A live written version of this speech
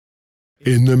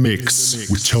In the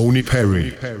mix with Tony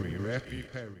Perry.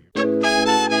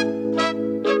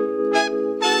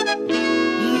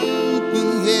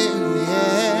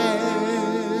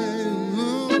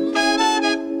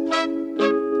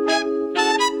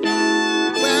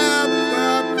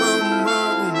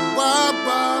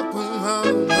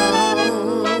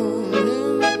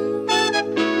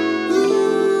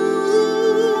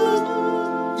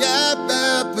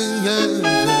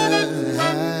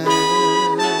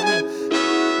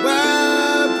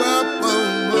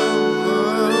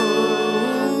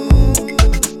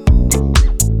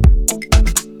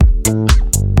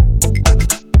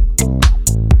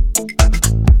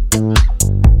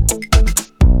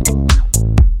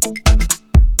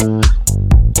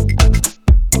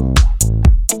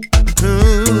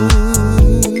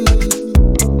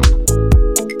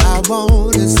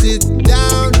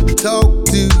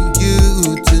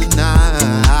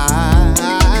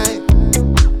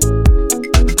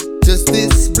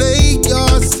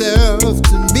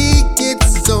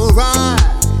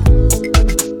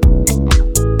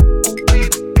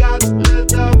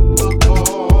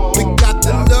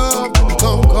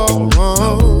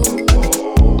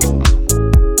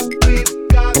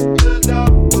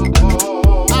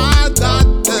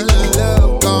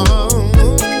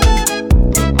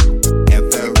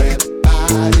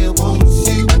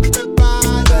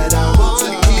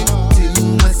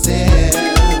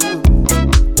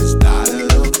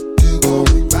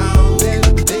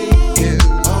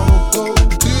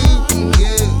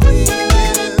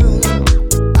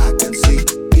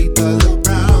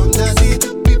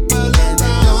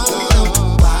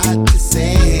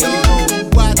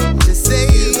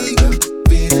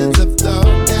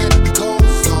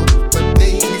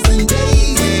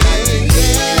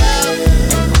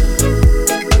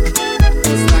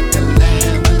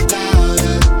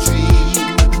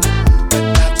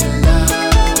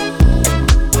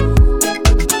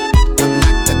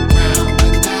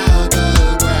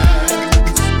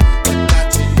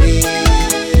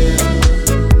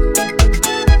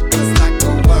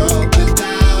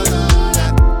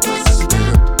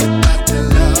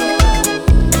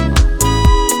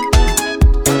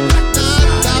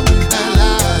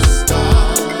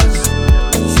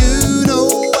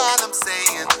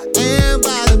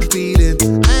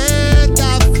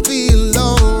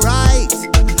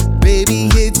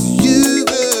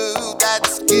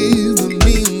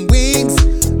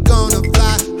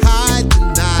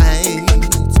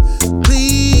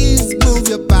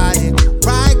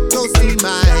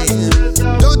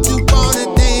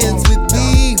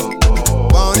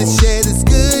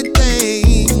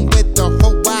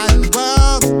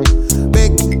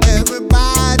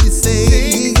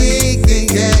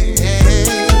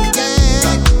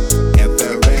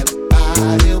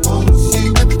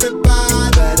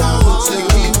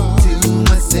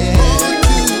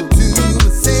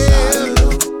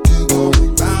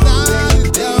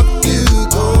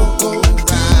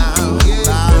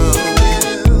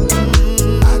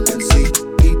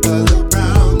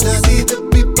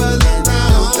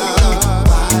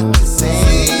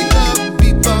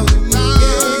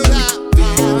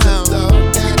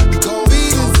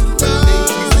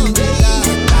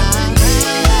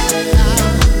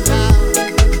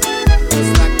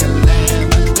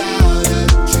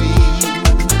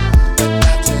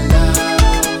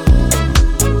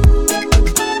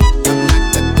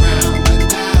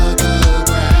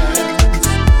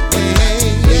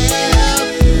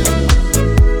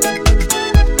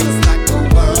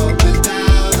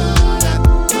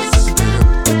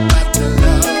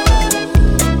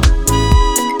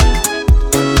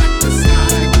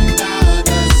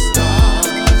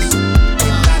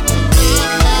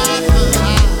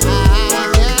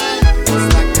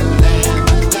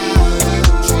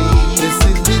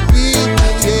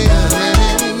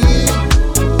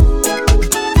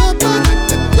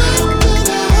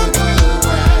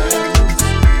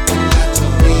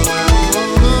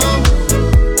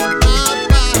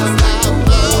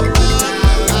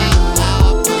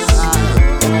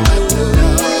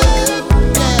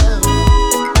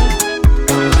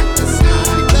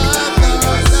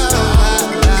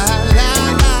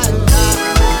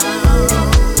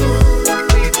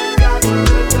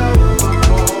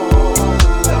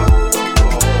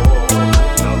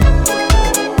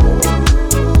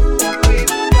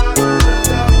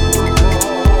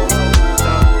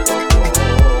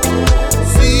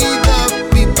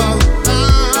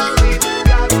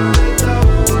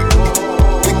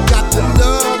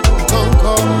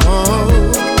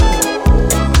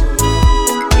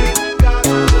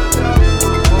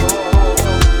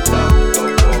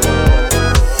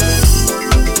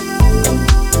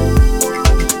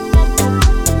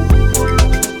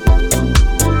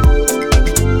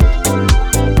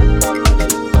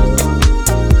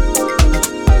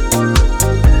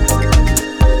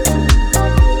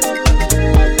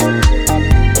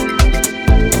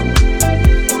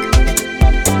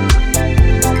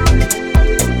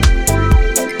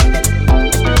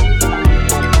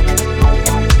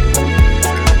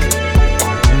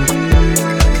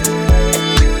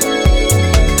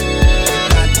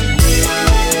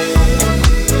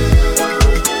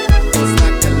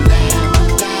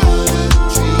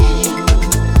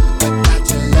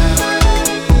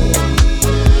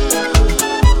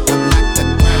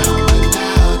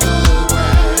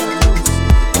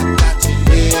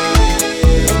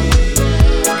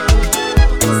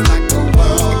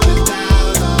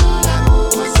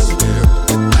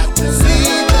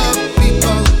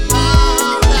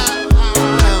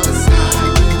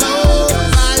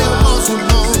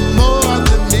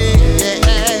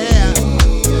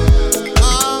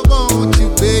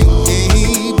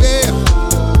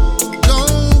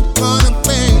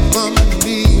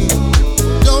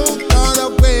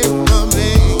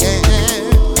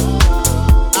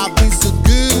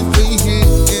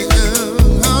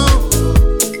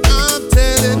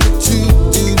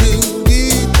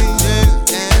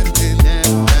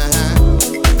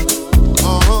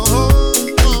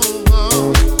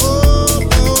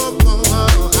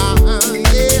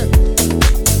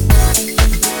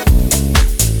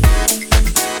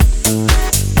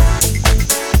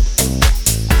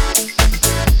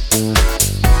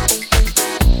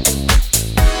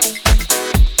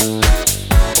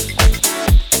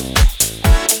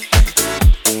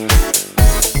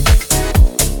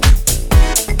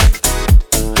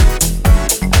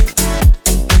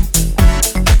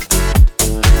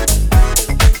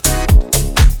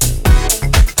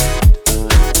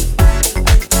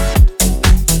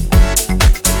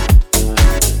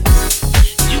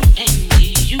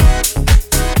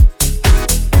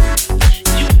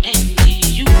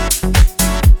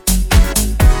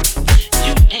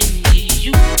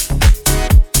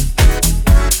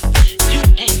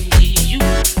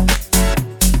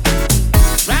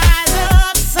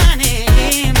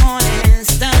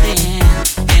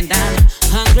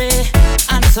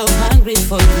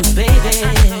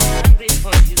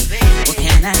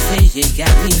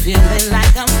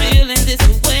 like I'm feeling this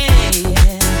way.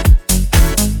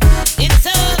 It's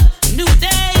a new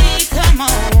day, come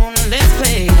on, let's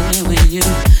play. When you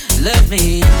love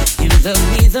me, you love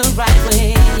me the right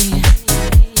way.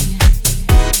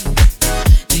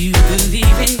 Do you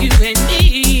believe in you and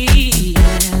me?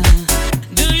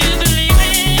 Do you believe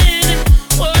in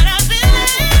what I'm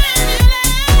feeling?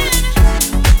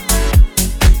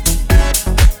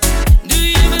 Do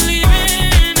you believe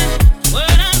in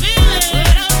what I'm feeling?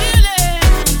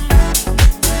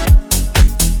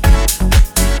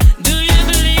 Do you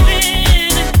believe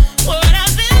in what I'm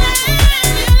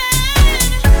feeling?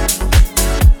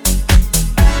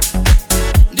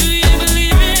 Do you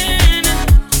believe in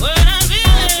what I'm feeling?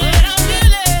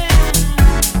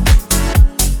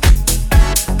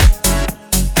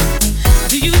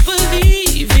 Do you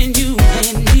believe in you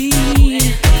and me?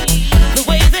 The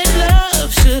way that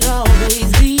love should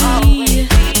always be.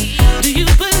 Do you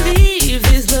believe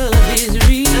this love is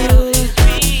real?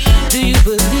 Do you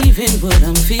believe in what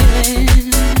I'm feeling?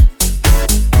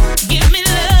 Give me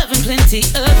love and plenty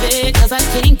of it, 'cause I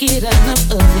can't get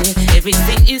enough of it.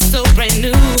 Everything is so brand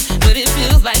new, but it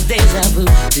feels like deja vu.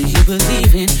 Do you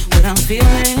believe in what I'm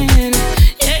feeling?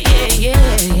 Yeah, yeah,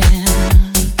 yeah, yeah.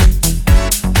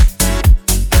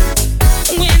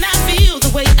 When I feel the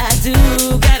way I do,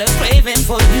 got a craving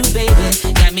for you, baby.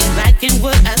 Got me liking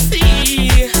what I see.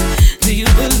 Do you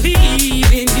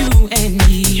believe in you and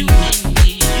me? You and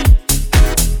me,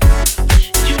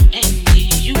 you and me,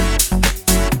 you.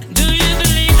 Do you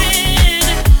believe in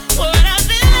what I'm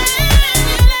feeling?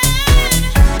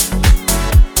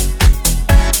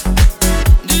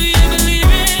 Do you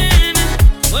believe in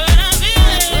what I'm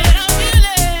feeling?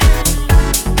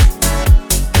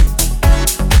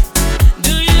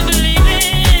 Do you believe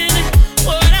in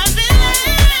what I'm feeling?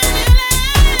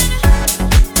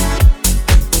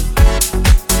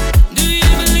 Do you believe in what I'm feeling? Do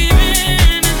you believe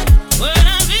in what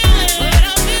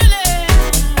I'm feeling?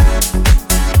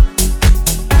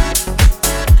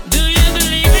 Do you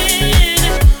believe in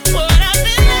what I'm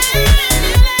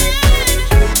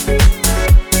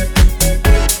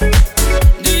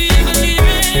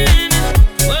feeling?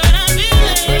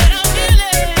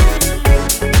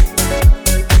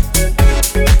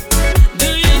 Do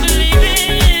you believe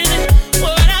in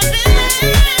what I'm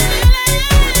feeling?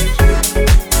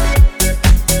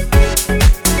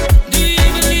 Do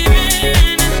you believe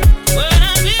in what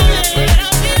I'm feeling?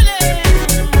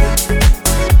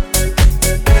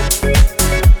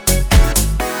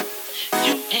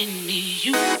 You and me,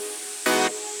 you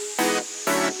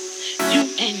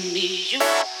and me,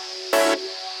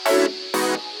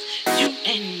 you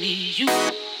and me,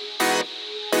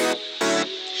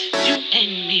 you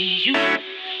and me, you.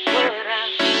 What I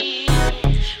feel,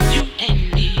 you and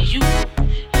me, you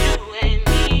and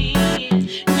me,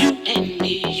 you and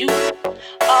me, you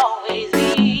always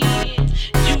be.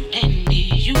 You and me,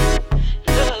 you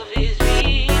love is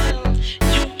real.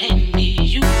 You and me,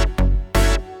 you.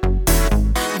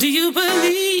 Do you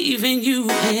believe in you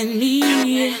and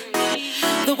me?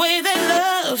 The way that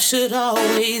love should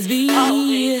always be.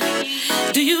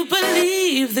 Do you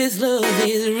believe this love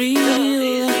is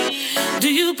real? Do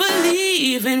you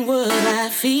believe in what I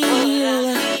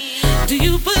feel? Do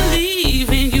you believe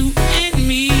in you and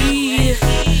me?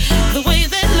 The way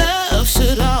that love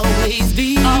should always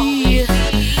be.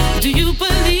 Do you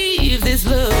believe this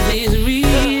love is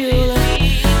real?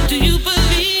 Do you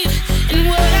believe in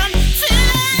what I'm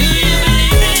feeling? Do you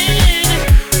believe in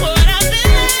what I'm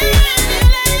feeling?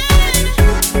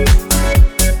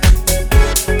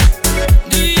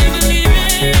 Do you believe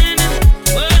in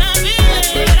what I'm feeling? Do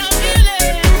you believe in what I'm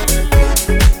feeling?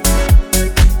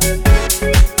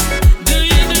 Do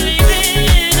you believe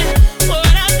in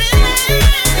what I'm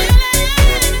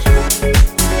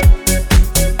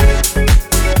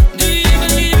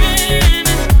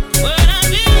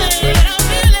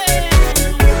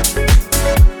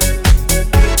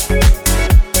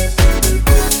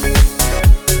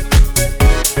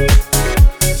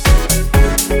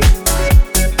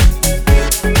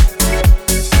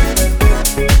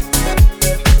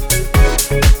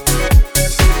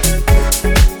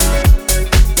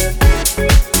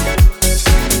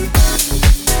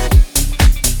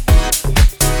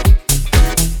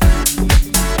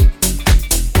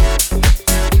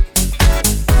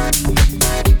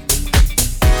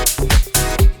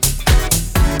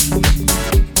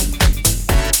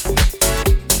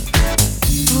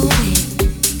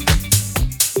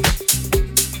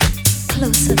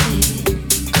Closer, baby,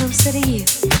 closer to you.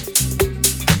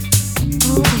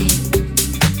 Oh, baby.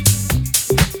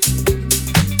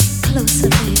 Closer,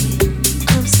 baby,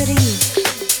 closer to you.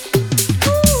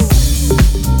 Ooh.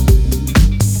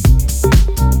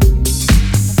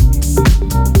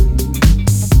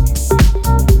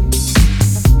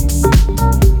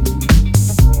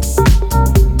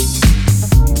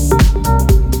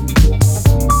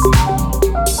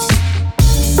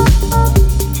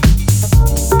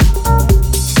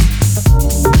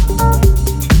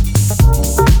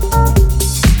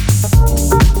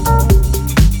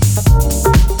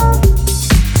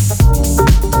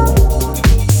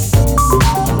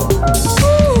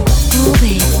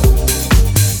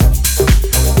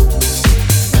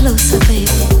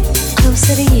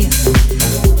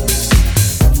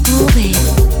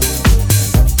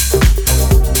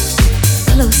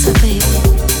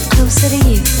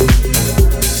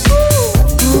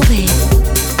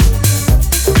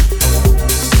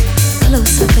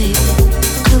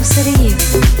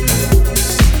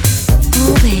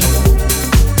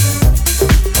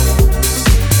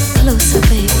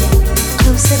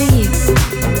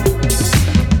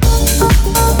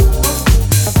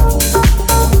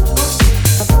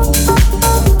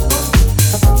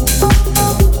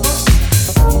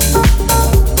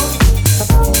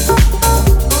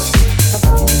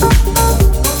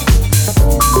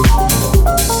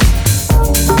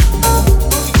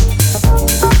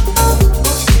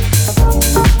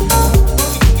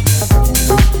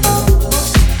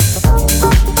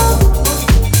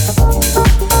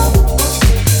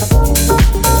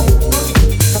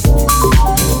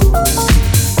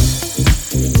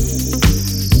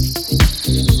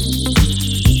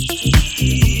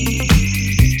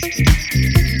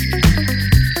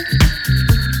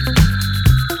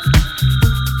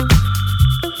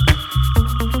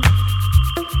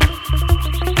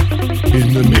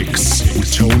 In the mix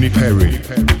with Tony Perry.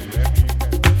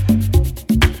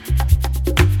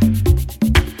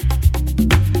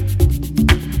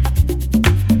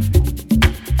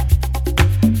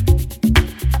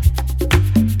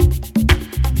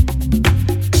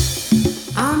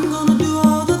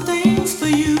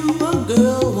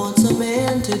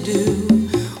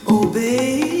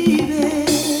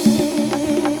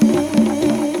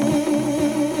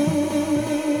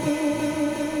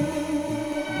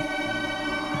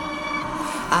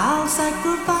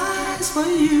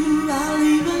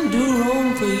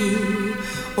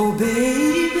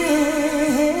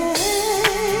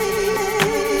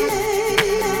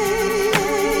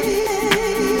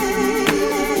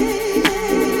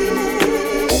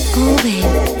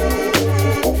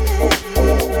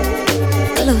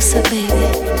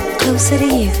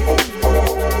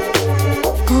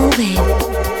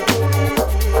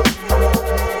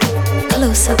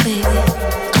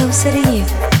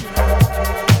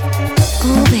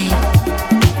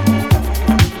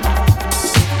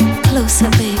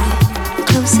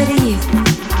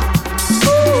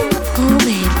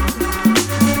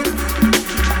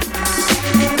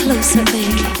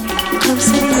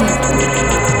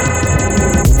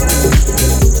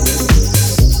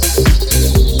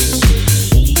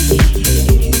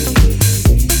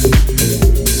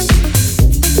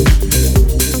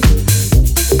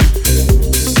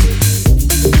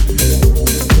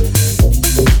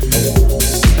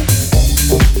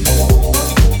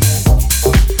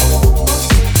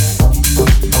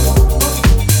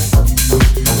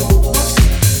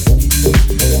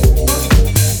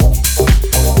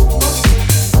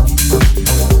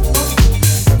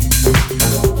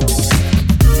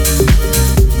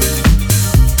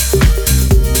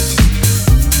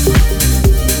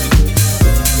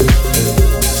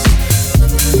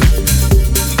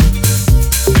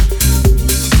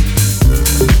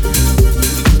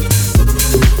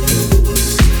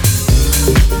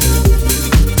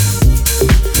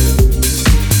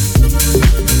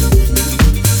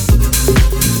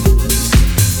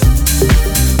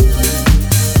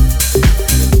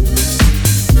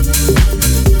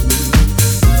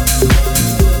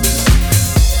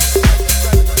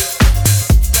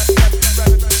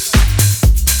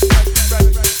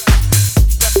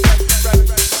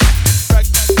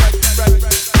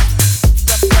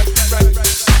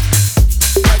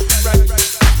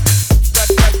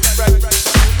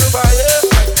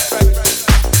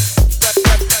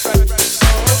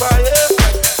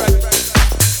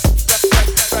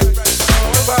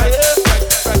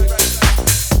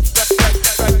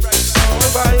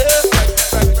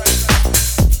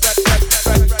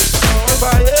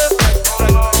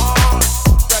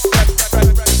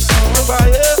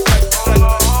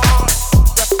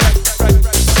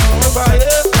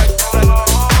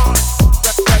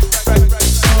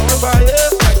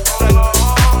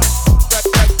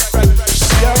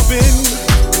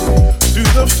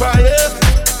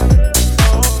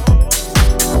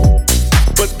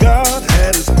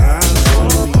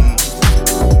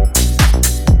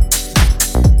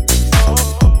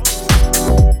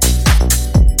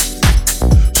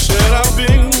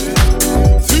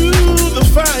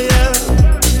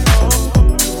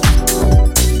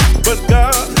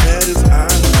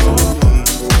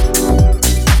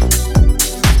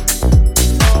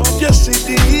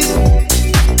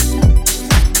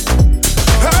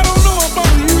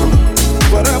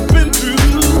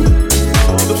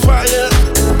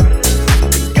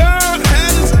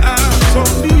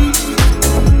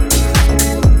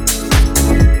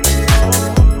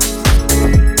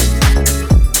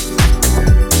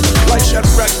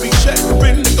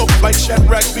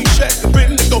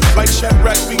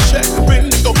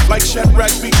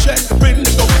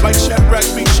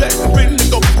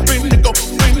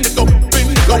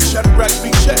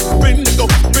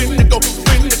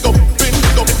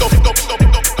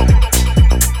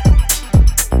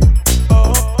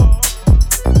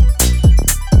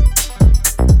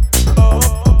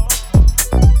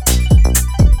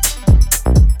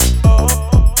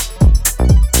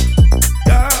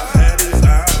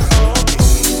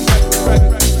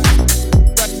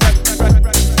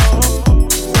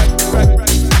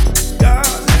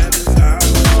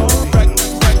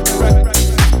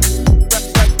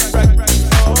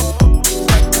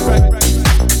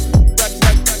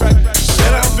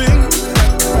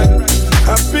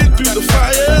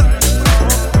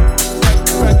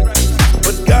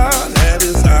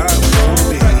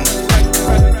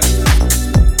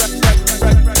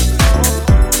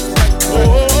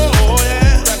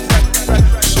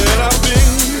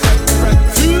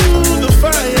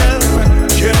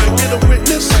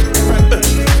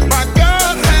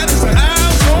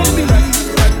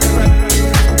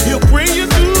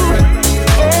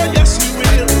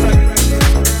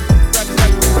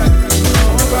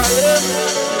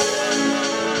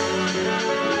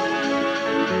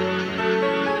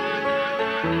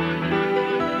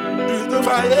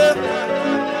 fire.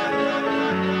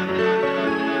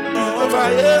 Use the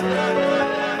fire.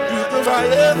 Use the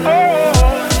fire. Oh.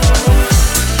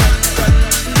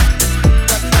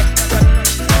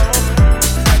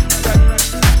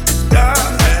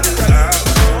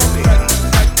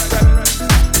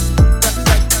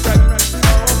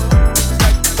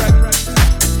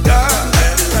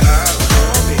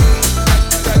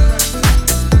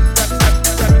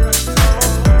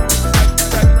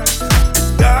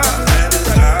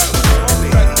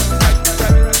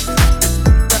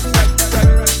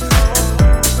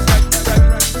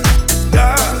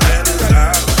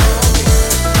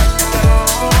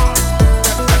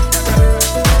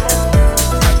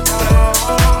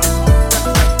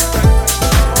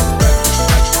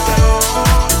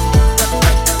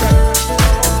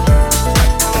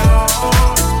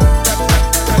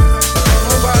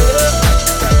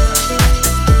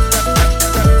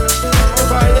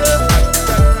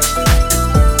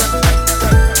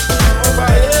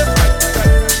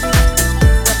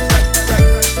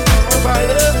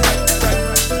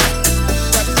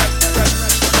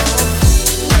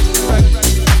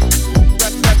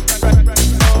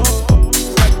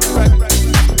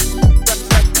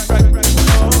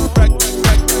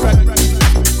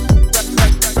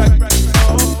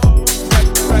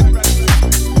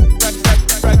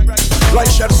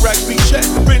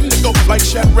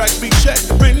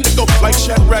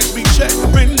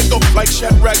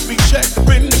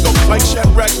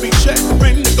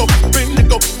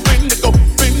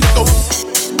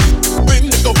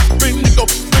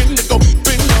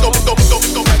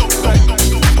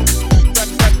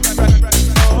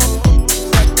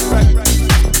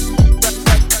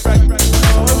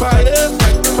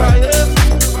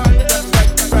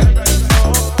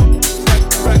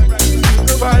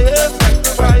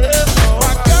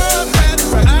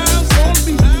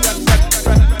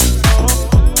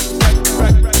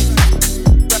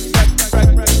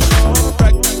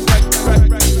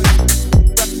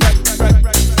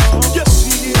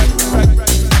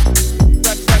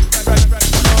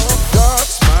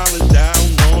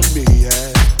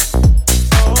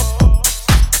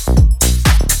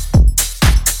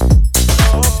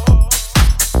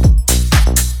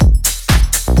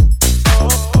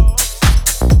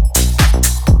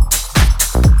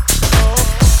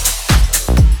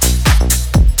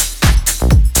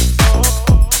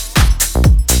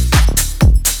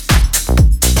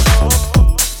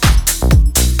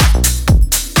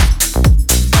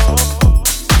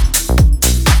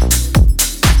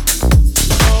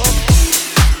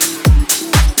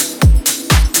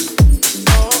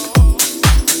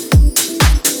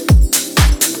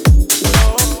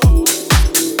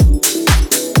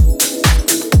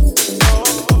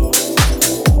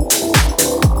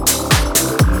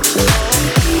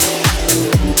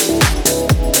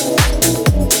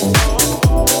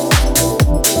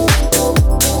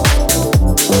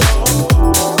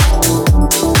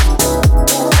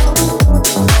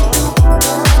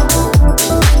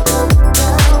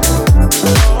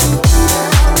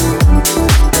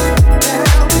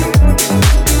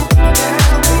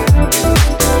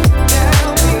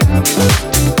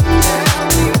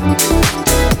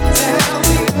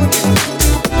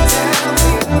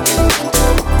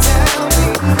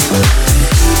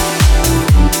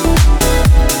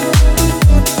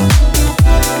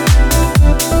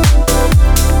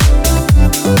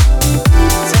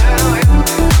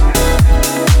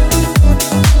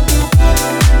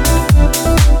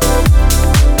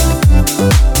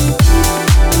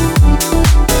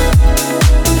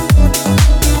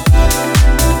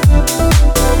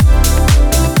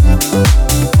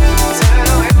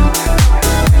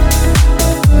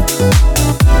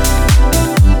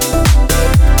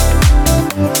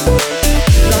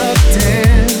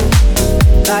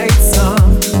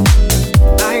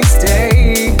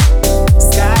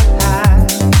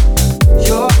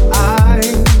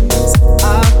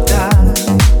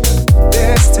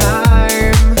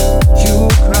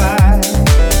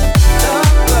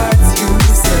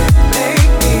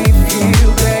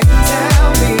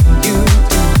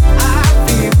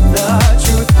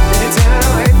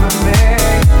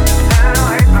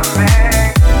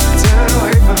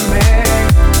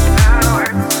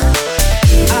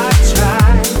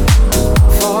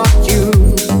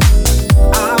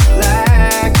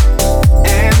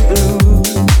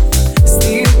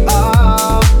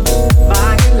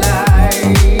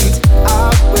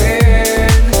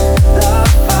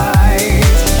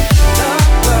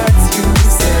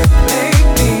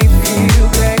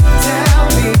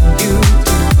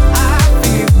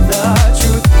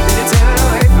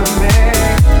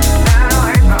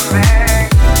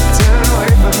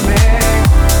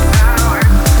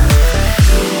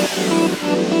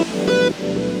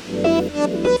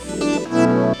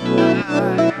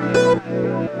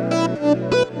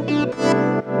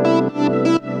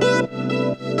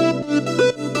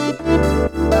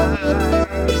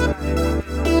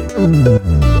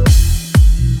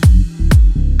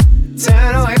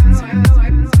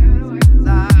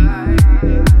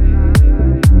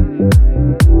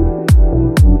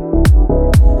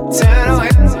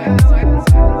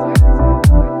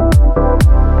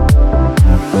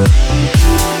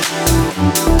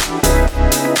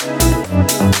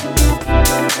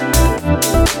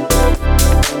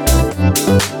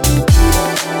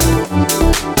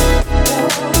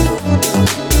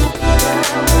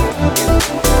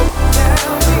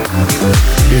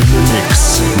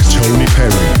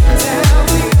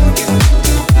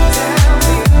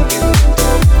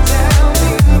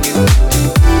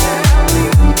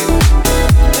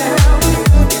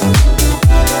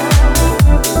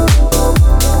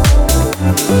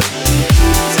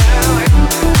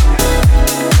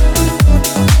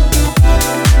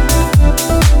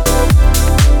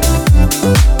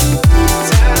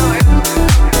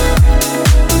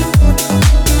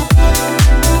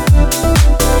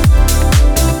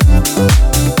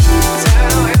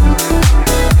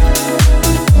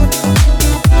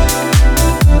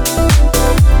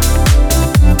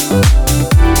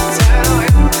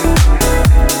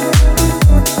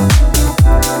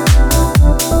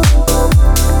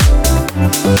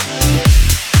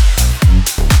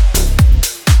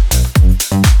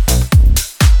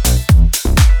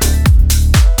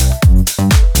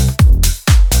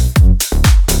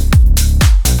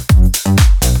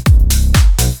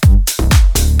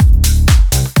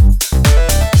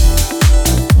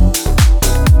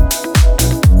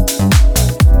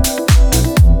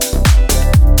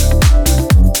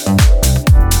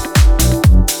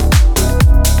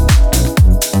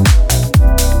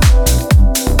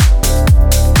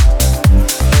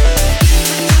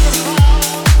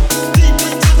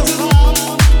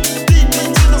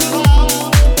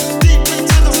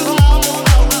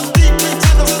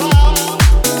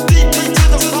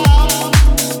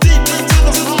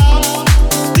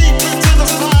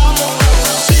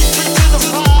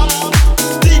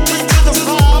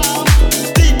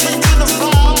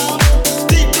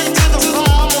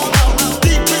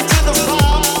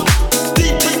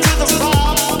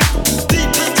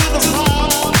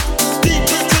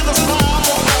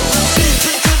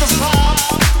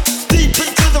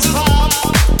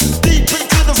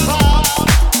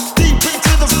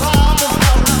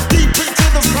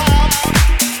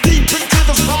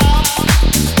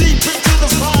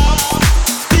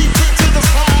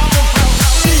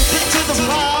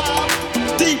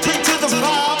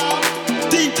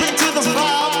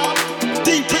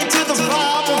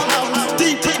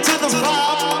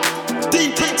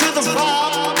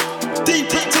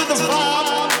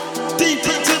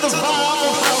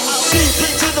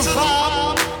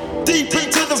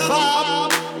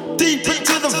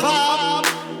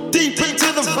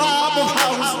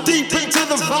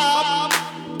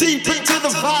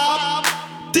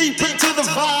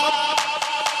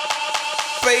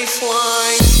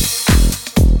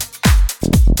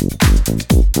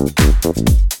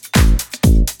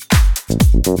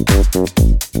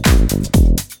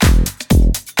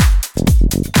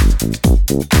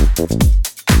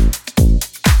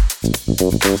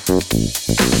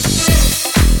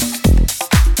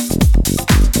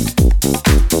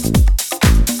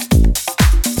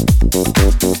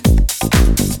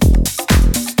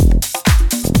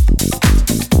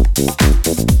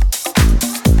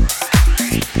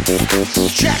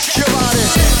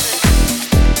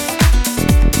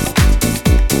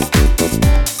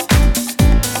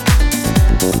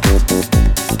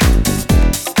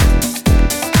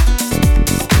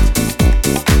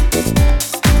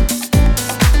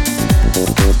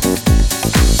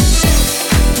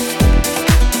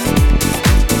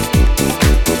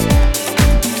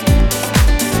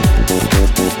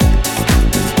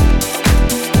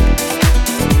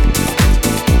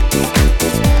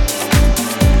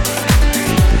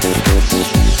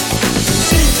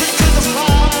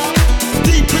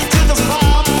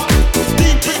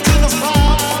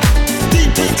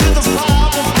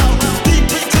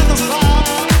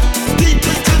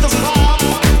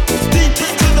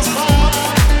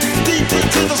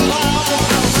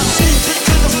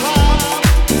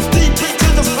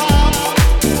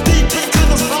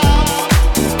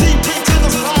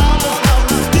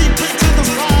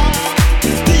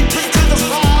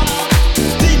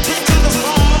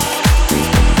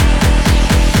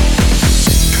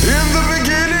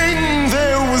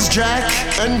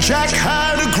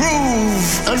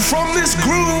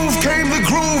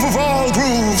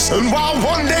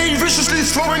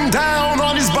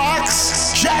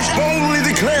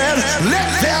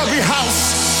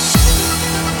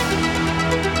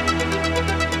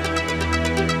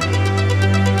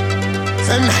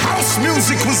 and house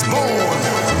music was born.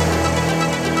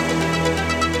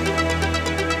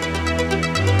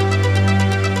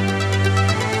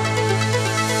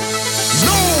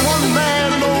 No one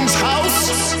man owns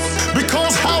house,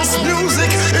 because house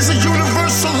music is a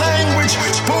universal language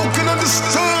spoken,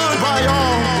 understood by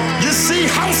all. You see,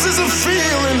 house is a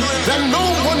feeling that no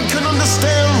one can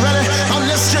understand really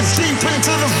unless you're deep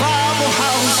into the vibe of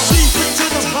house. Deep into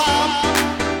the vibe,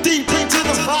 deep into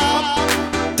the vibe,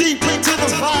 deep into the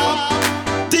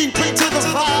vibe, deep into the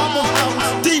vibe of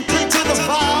house. Deep into the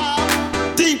vibe,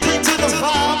 deep into the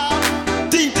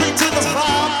vibe, deep into the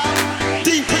vibe,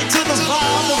 deep into the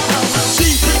vibe of house.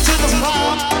 Deep into the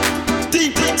vibe,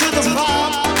 deep into the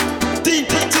vibe,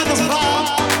 deep into the vibe,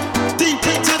 deep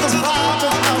into the vibe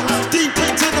of house. Deep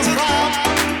into the vibe,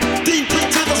 deep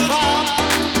into the vibe,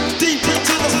 deep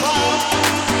into the vibe.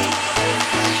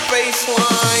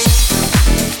 Baseline.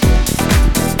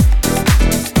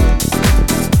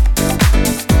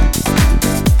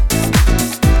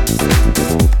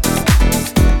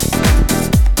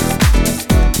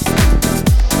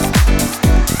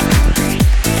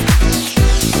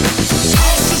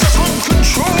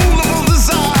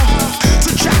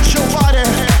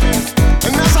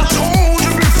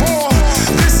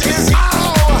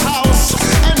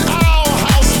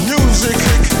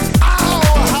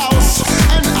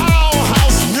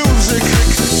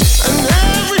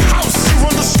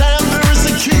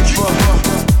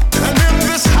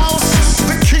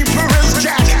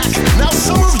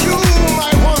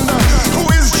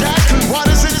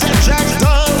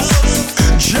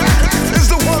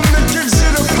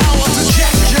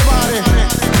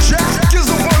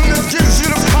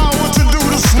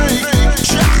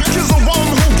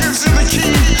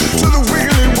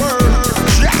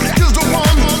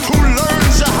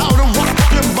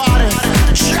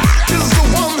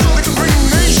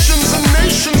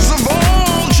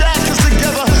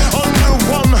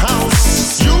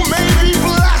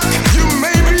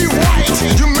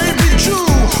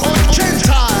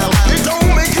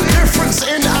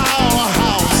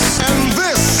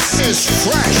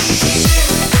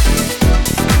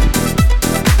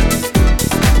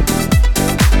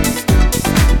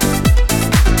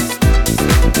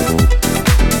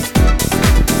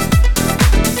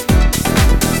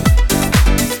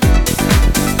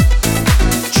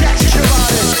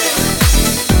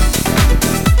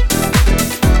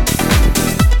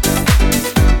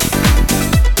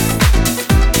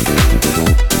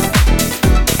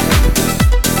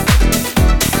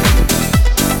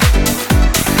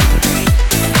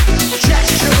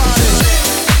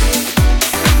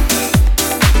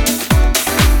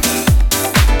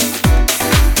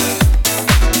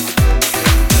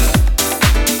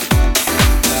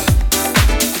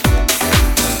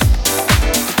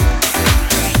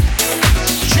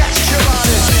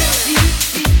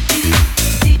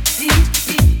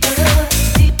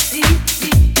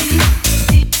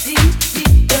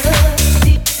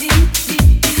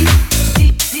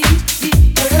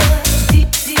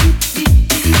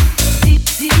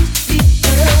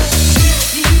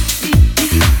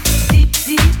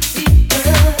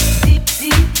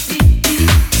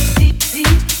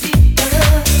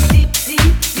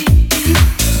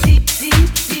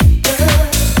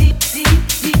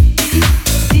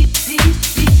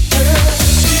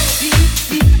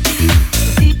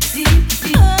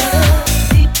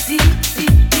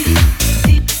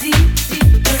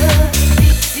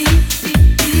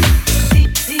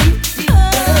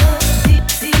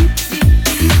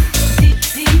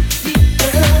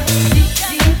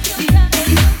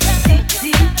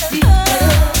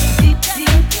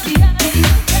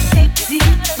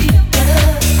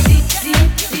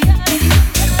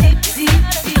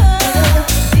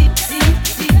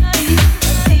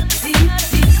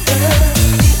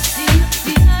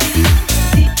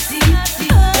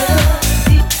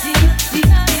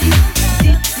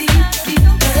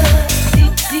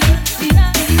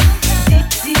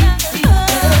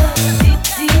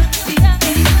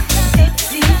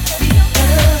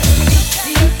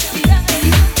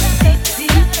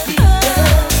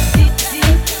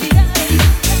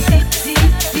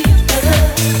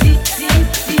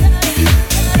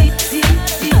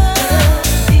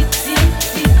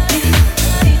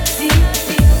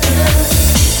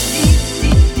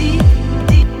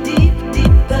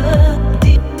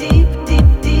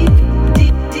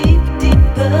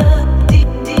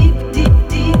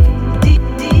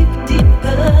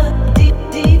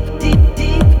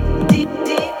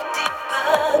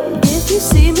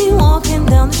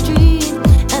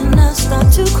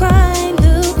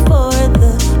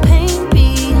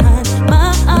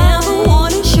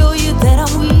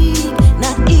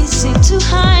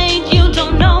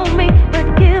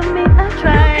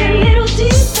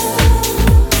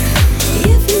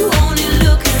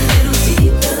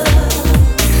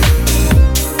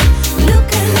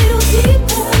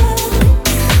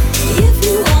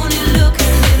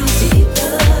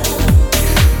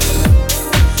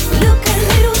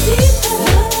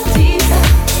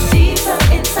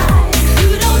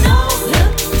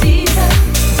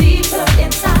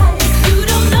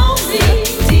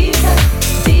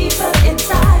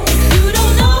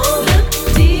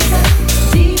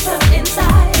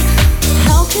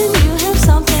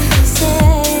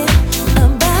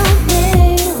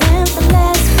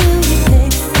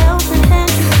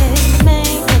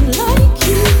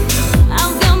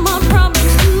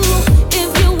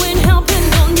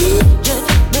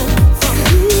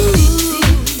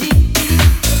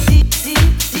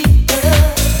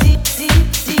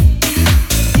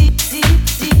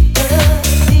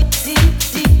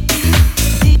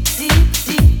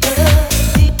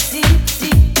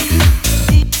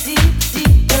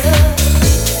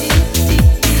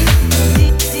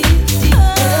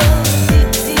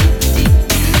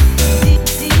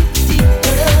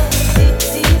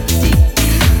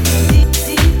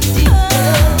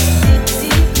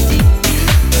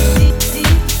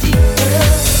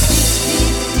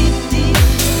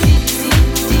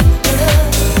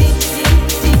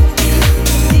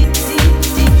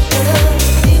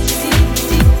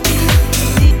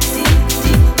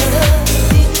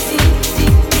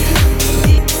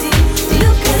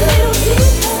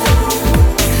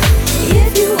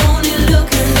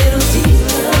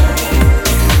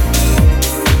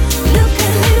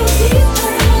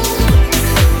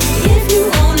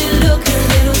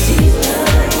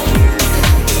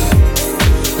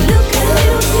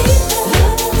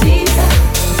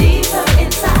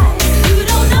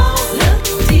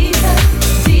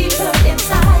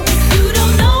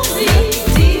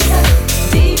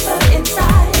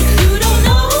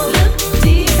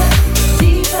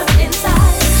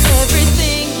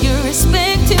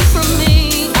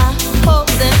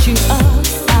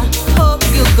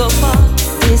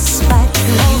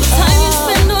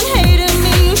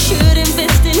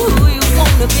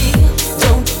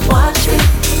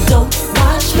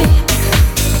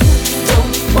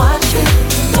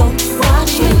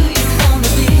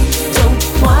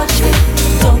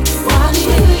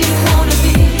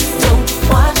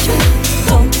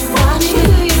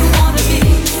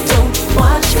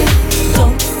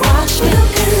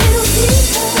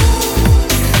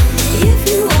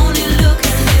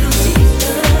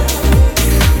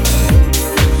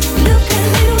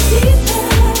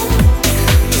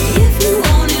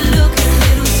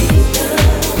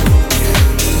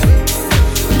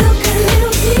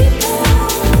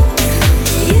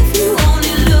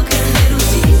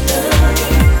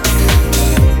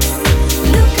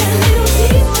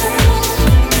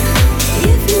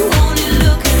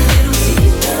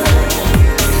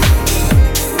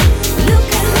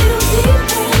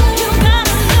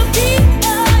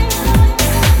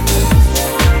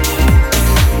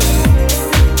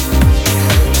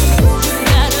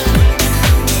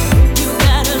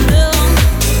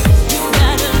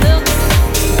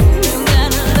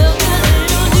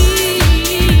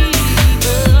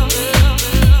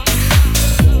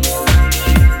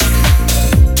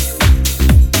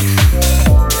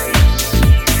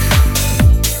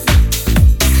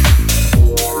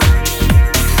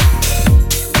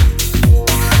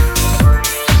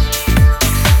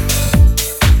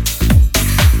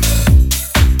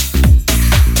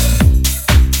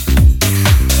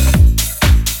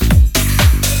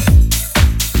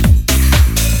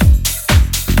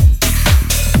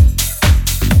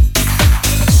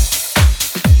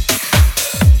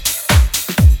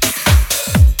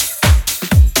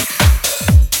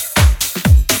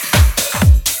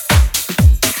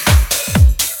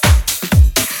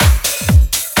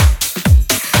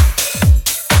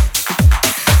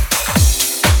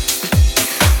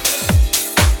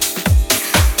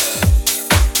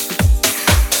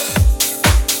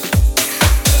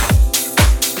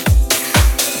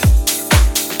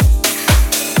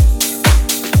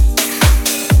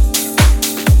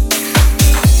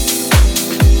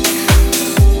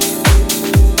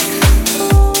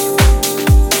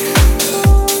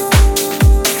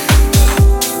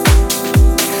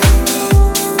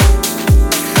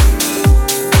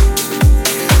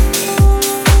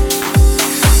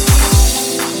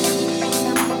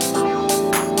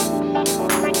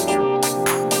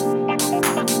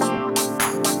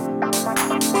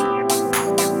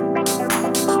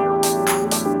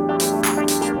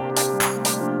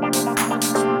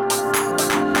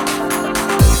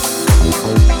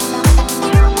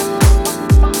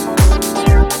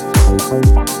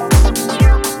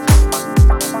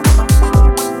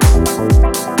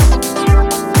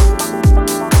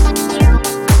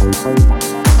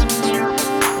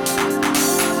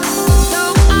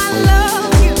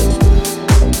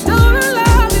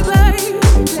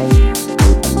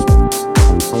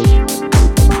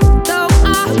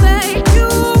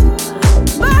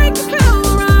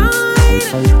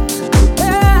 Control.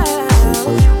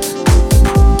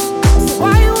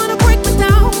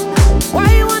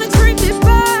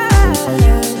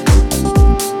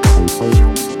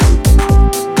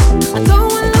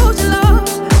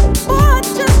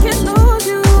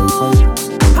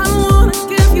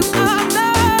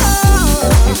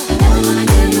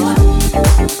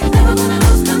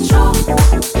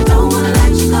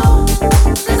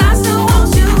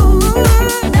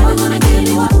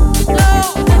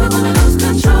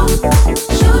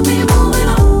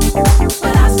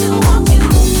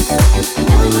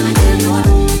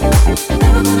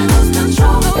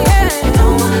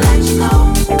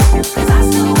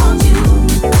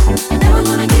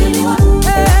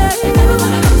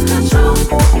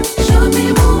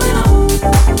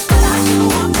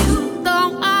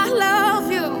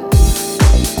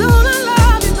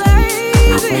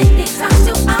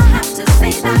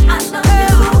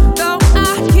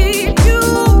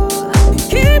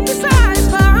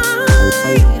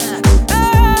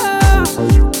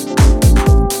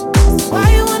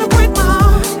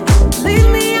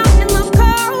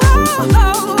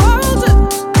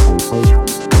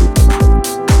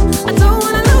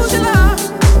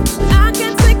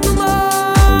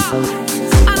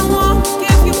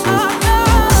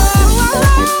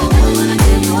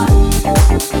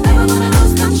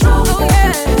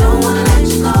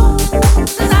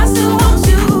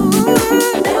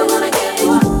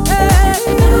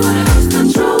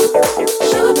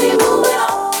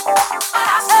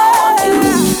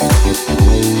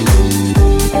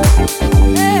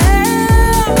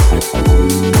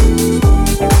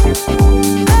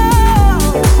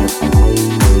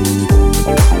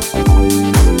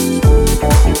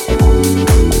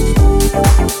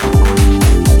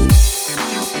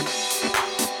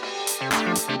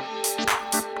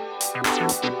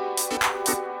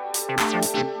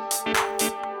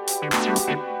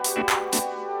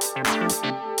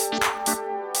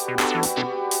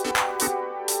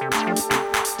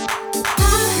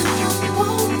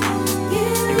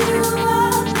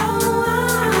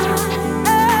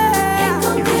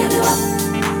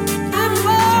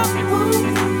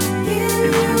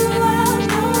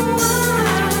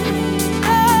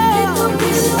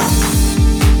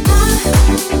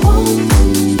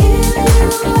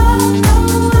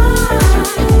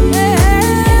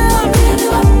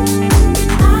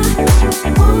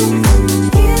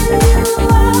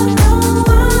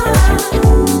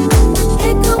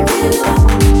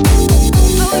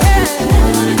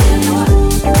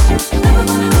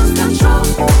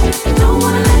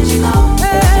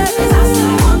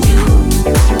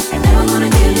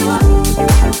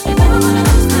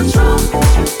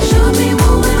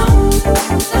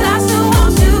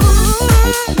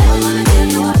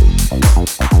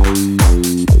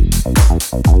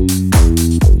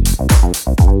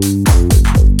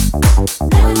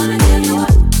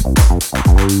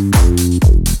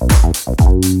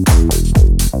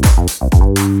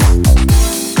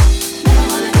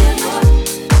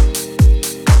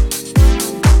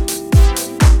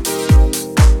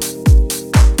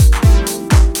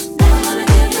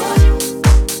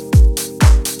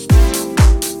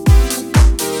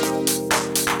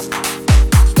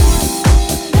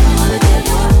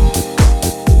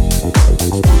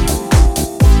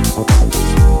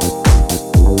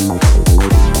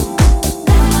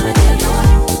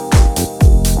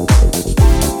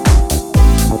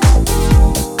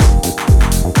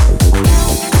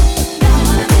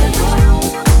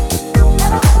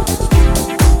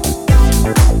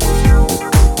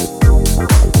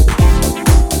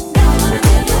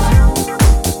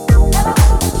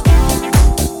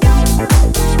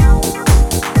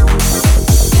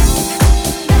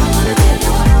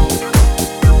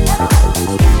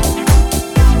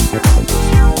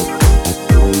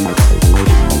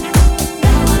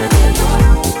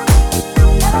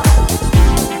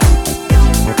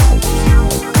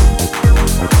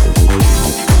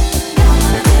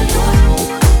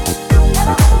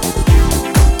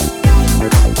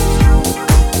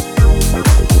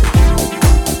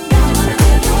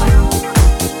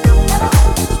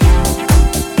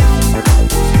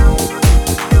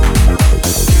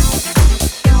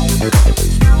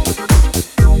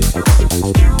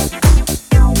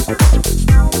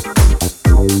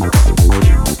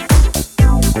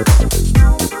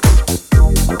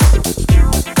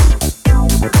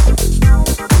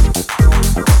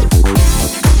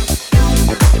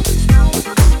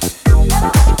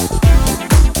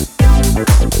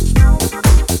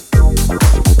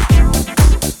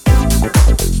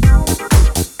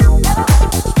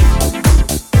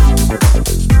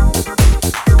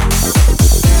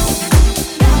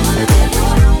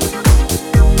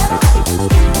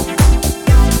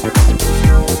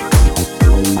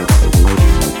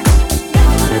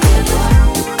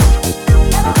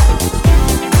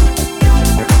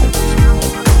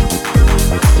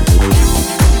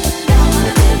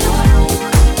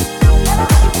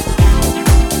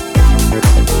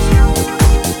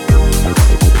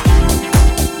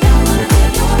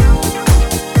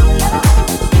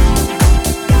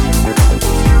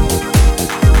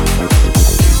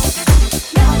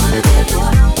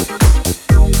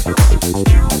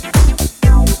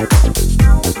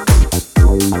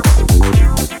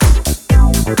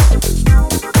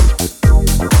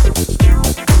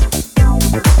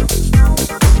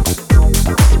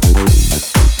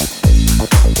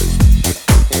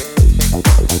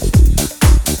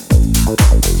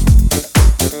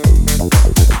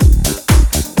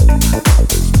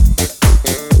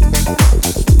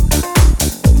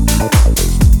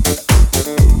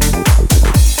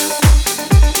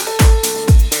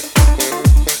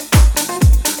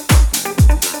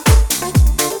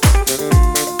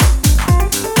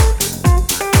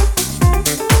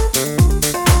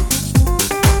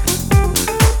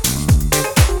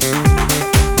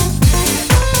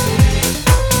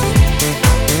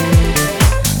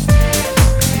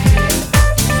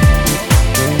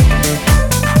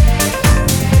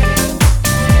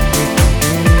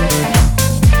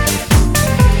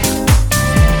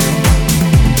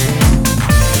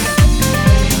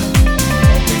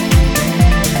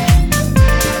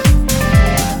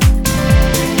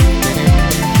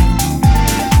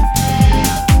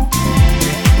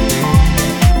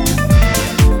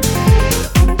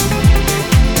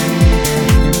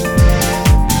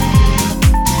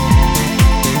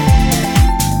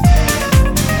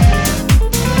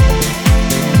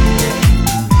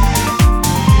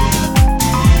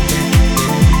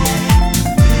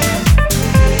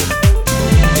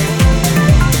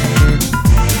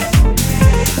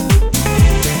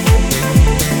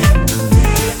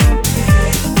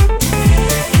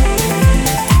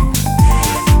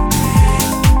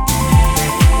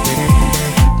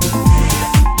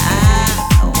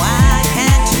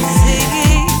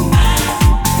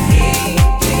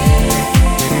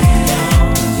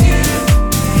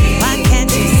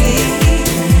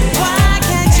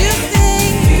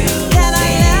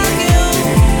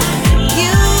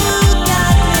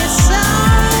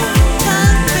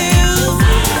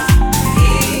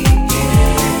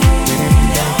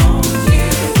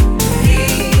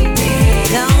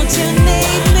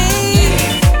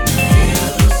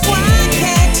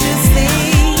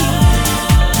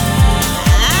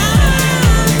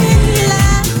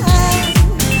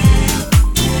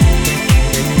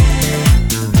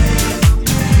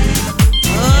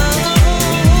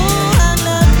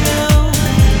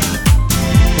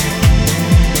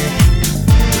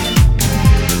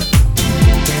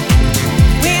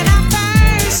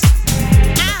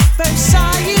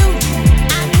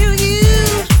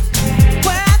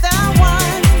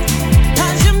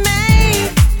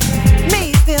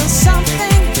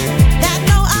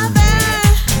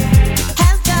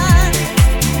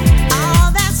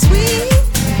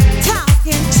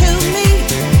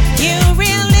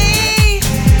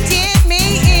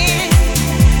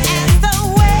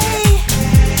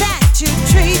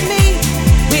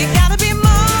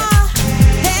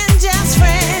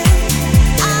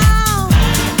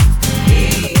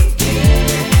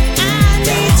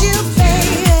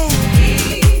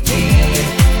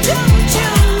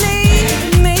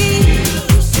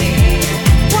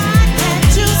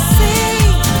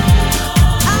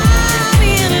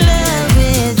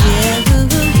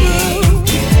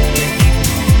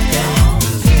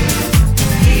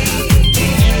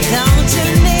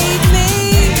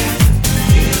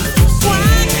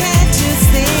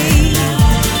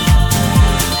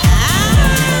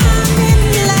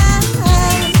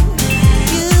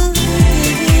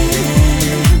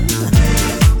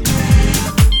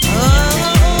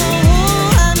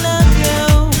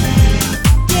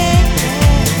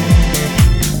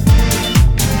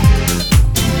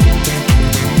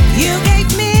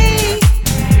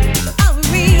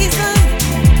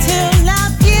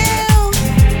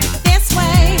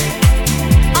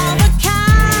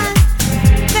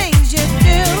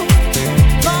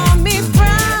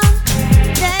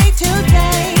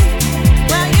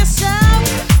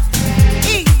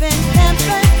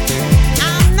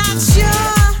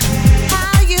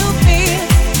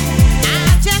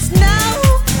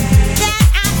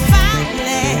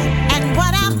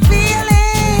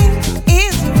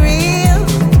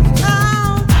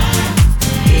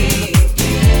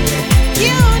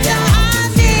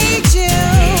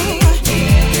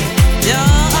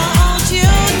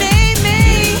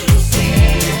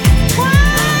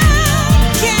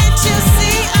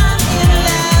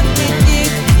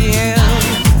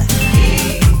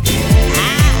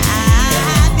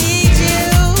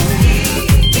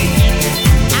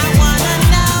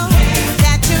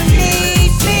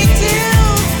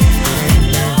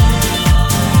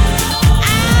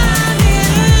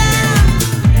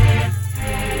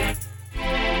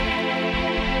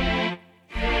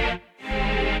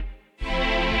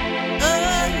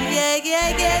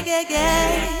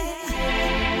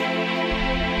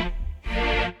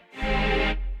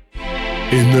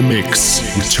 In the mix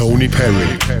with Tony Perry.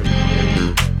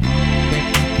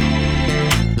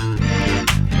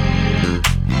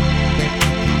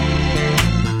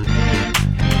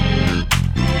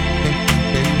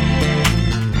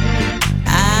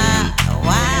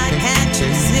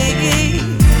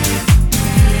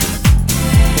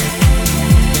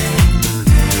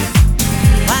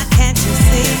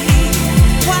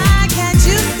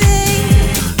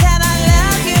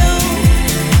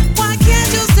 Why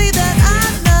can't you see that I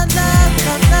love, love,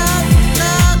 love,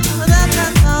 love, love?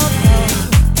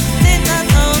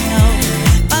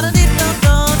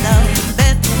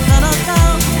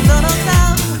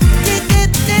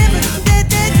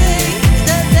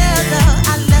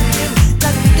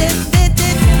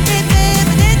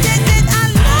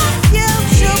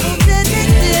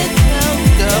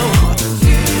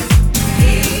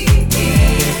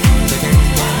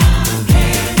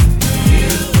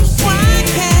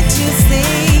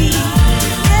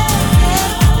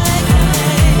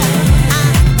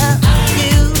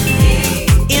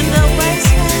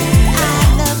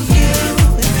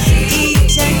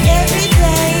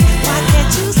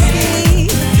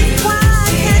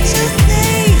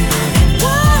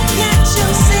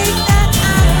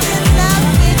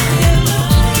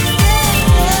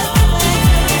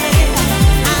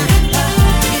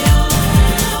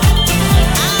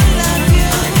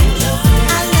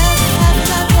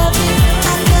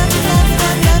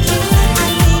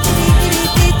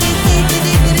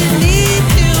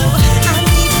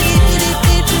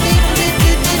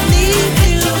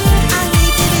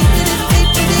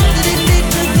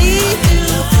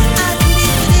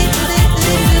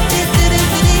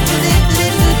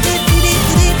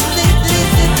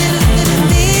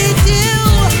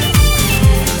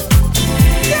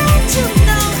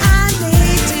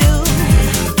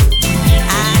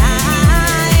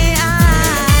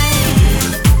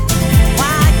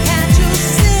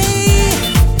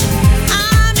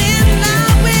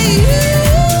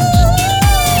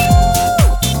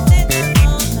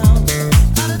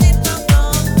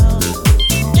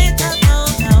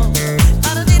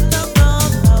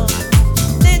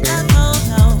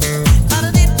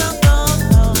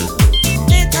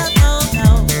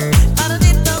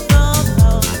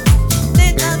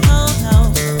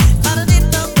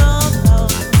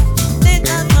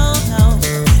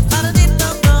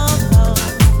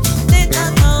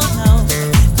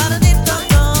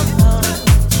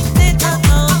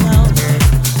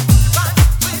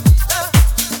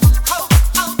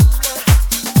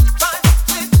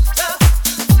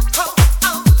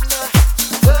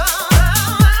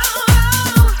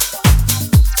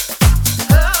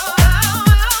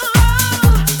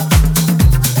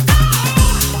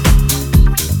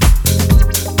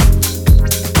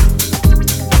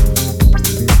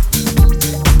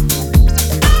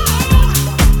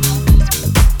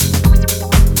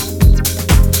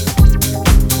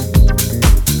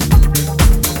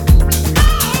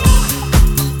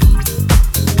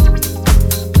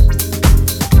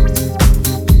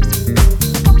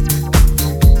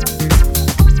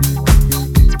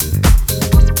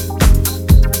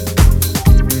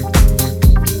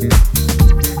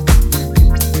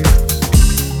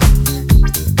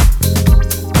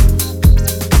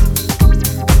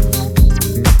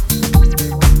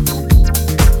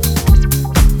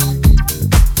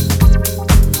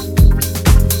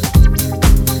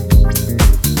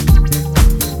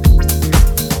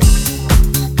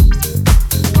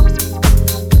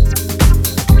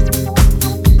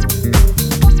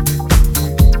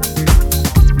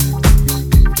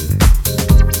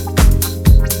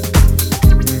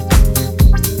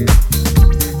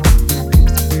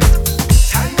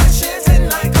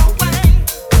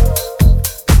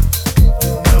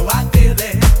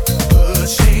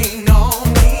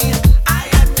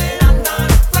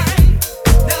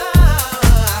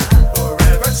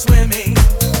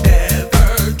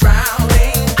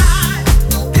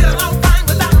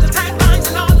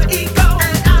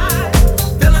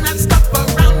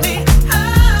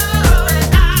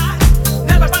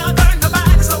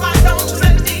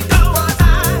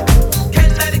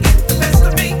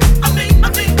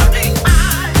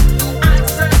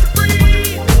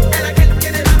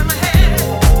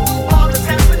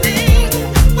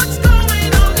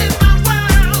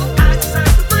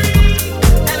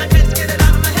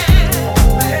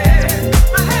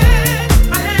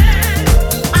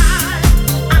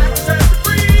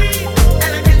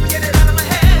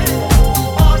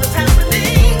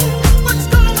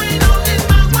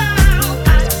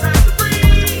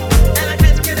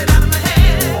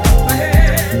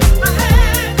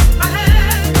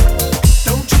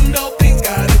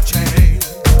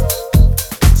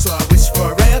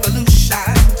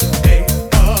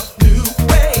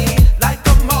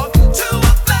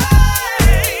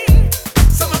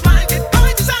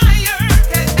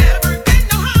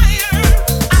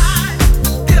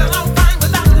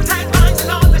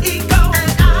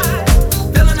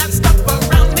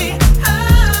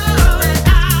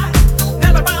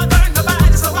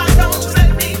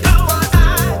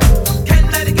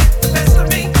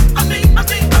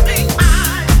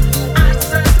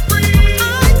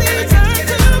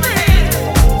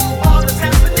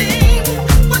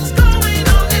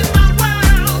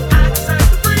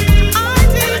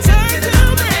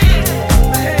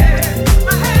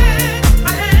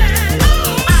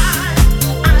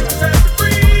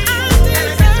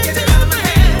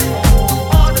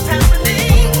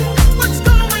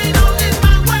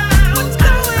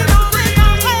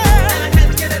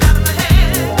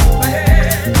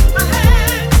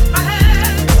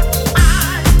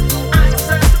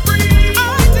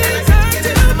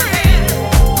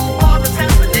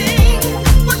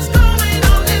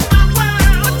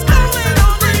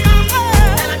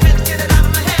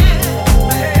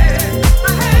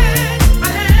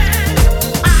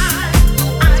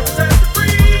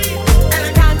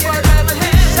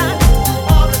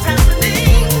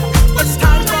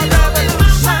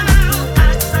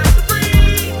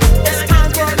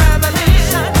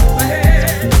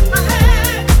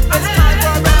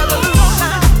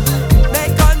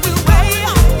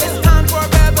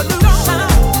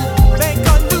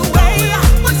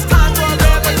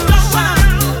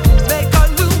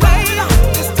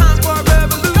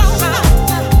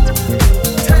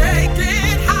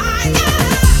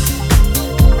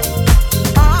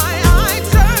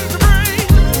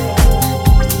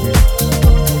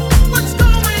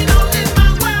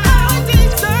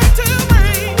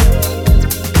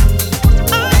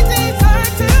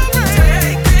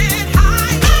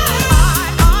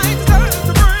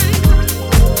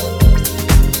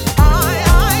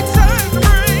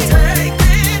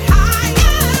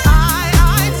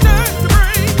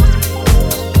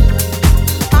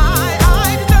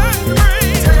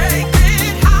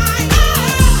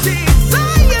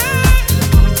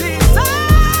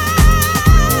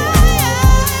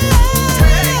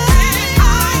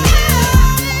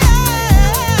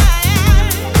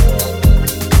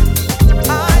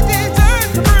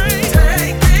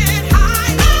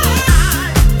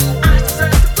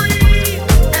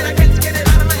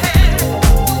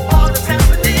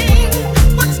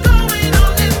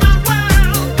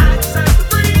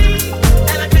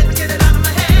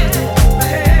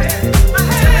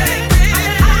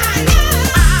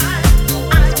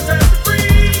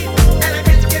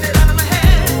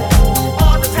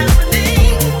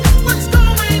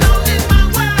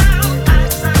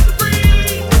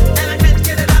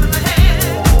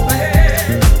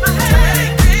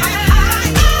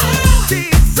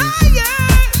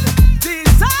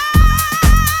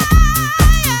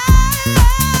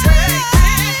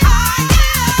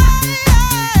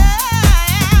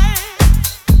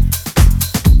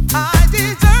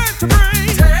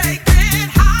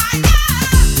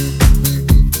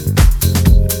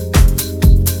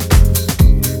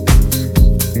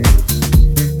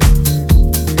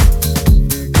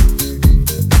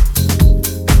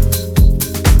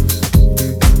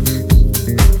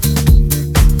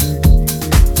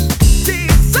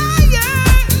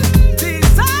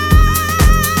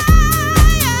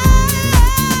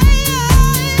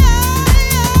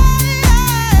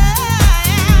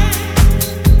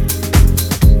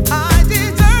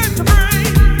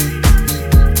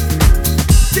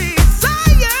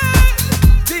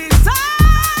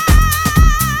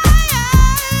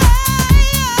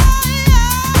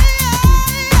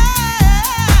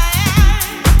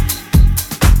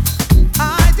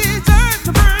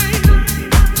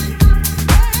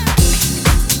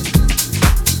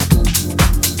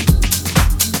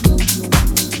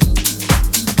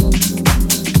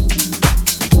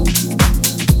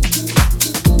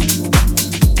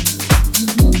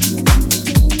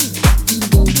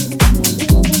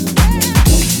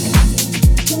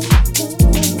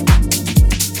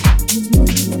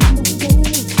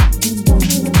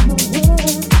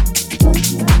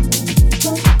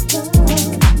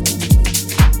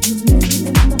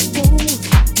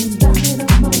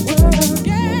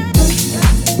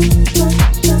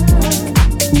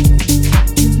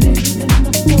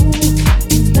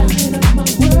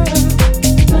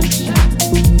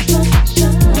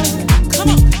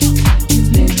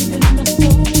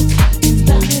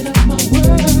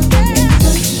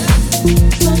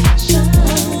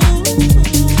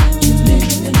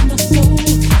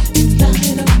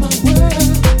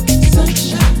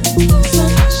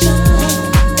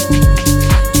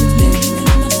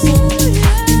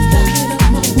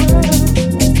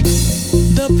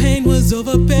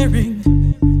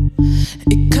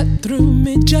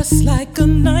 just like a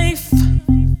knife.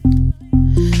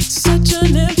 Such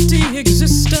an empty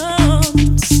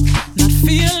existence. Not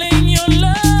feeling your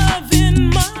love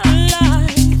in my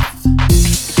life.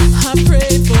 I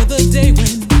prayed for the day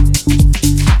when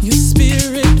your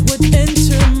spirit would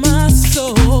enter my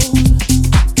soul.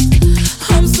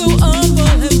 I'm so humble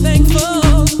and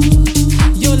thankful.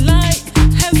 Your light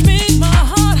has made my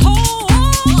heart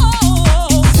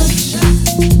whole.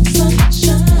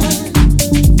 Sunshine,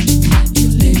 you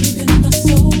live in my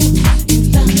soul. You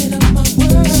light up my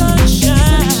world.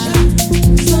 Sunshine,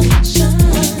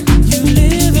 you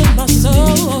live in my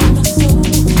soul.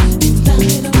 You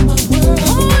light up my world.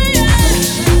 Oh yeah.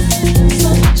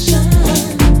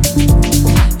 Sunshine,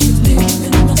 you live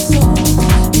in my soul.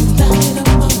 You light up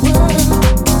my world.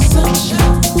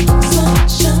 Sunshine,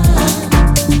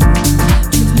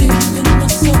 you live in my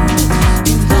soul.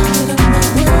 You light up my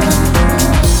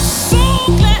world. So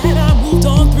glad I moved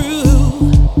on through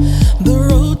the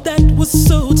road that was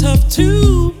so tough to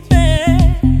bear.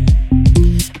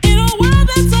 In a world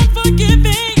that's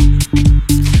unforgiving,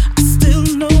 I still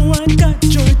know I got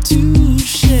joy to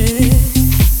share.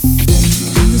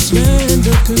 In this land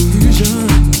of confusion,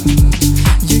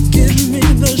 you give me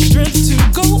the strength to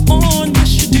go on.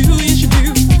 Yes you do, yes you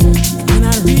do. When I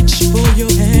reach for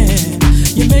your hand,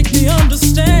 you make me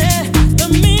understand the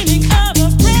meaning of a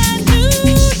brand new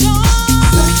dawn.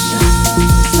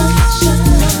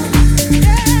 Sunshine,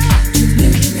 you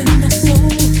live in my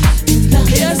soul. You light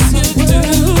yes up my you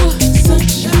do.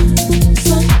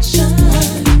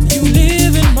 Sunshine, you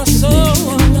live in my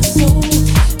soul.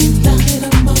 You light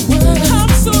up my world. I'm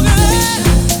so glad.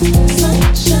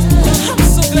 Sunshine, I'm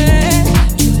so glad.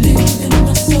 You live in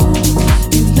my soul.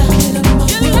 You light up my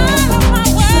world. You light up my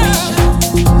world.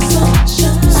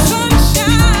 Sunshine,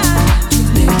 you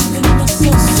live in my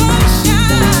soul. Sunshine,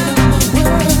 you light up my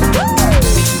world.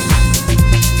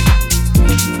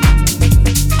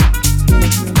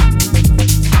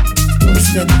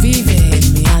 Usted vive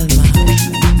en mi alma.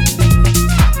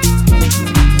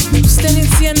 Usted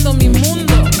enciende mi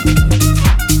mundo.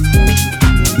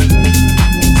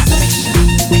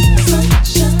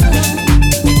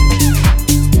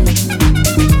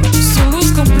 Su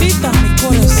luz completa mi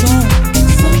corazón.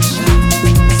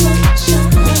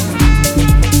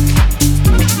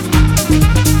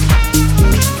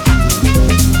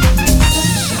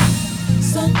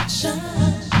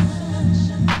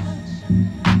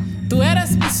 Tú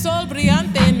eres mi sol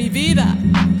brillante en mi vida.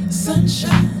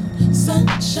 Sunshine,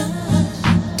 sunshine,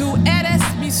 Tú eres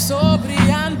mi sol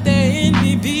brillante en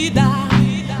mi vida.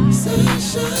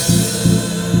 sunshine,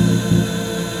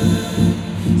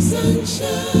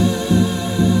 sunshine,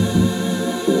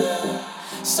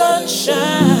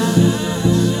 sunshine,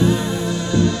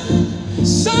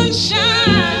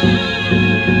 sunshine.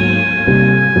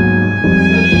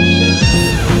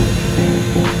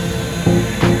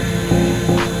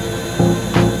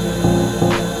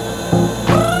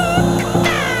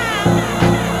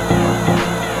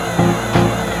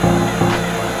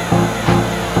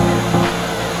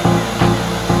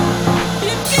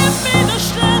 You give me the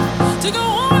strength to go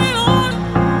on and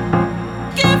on.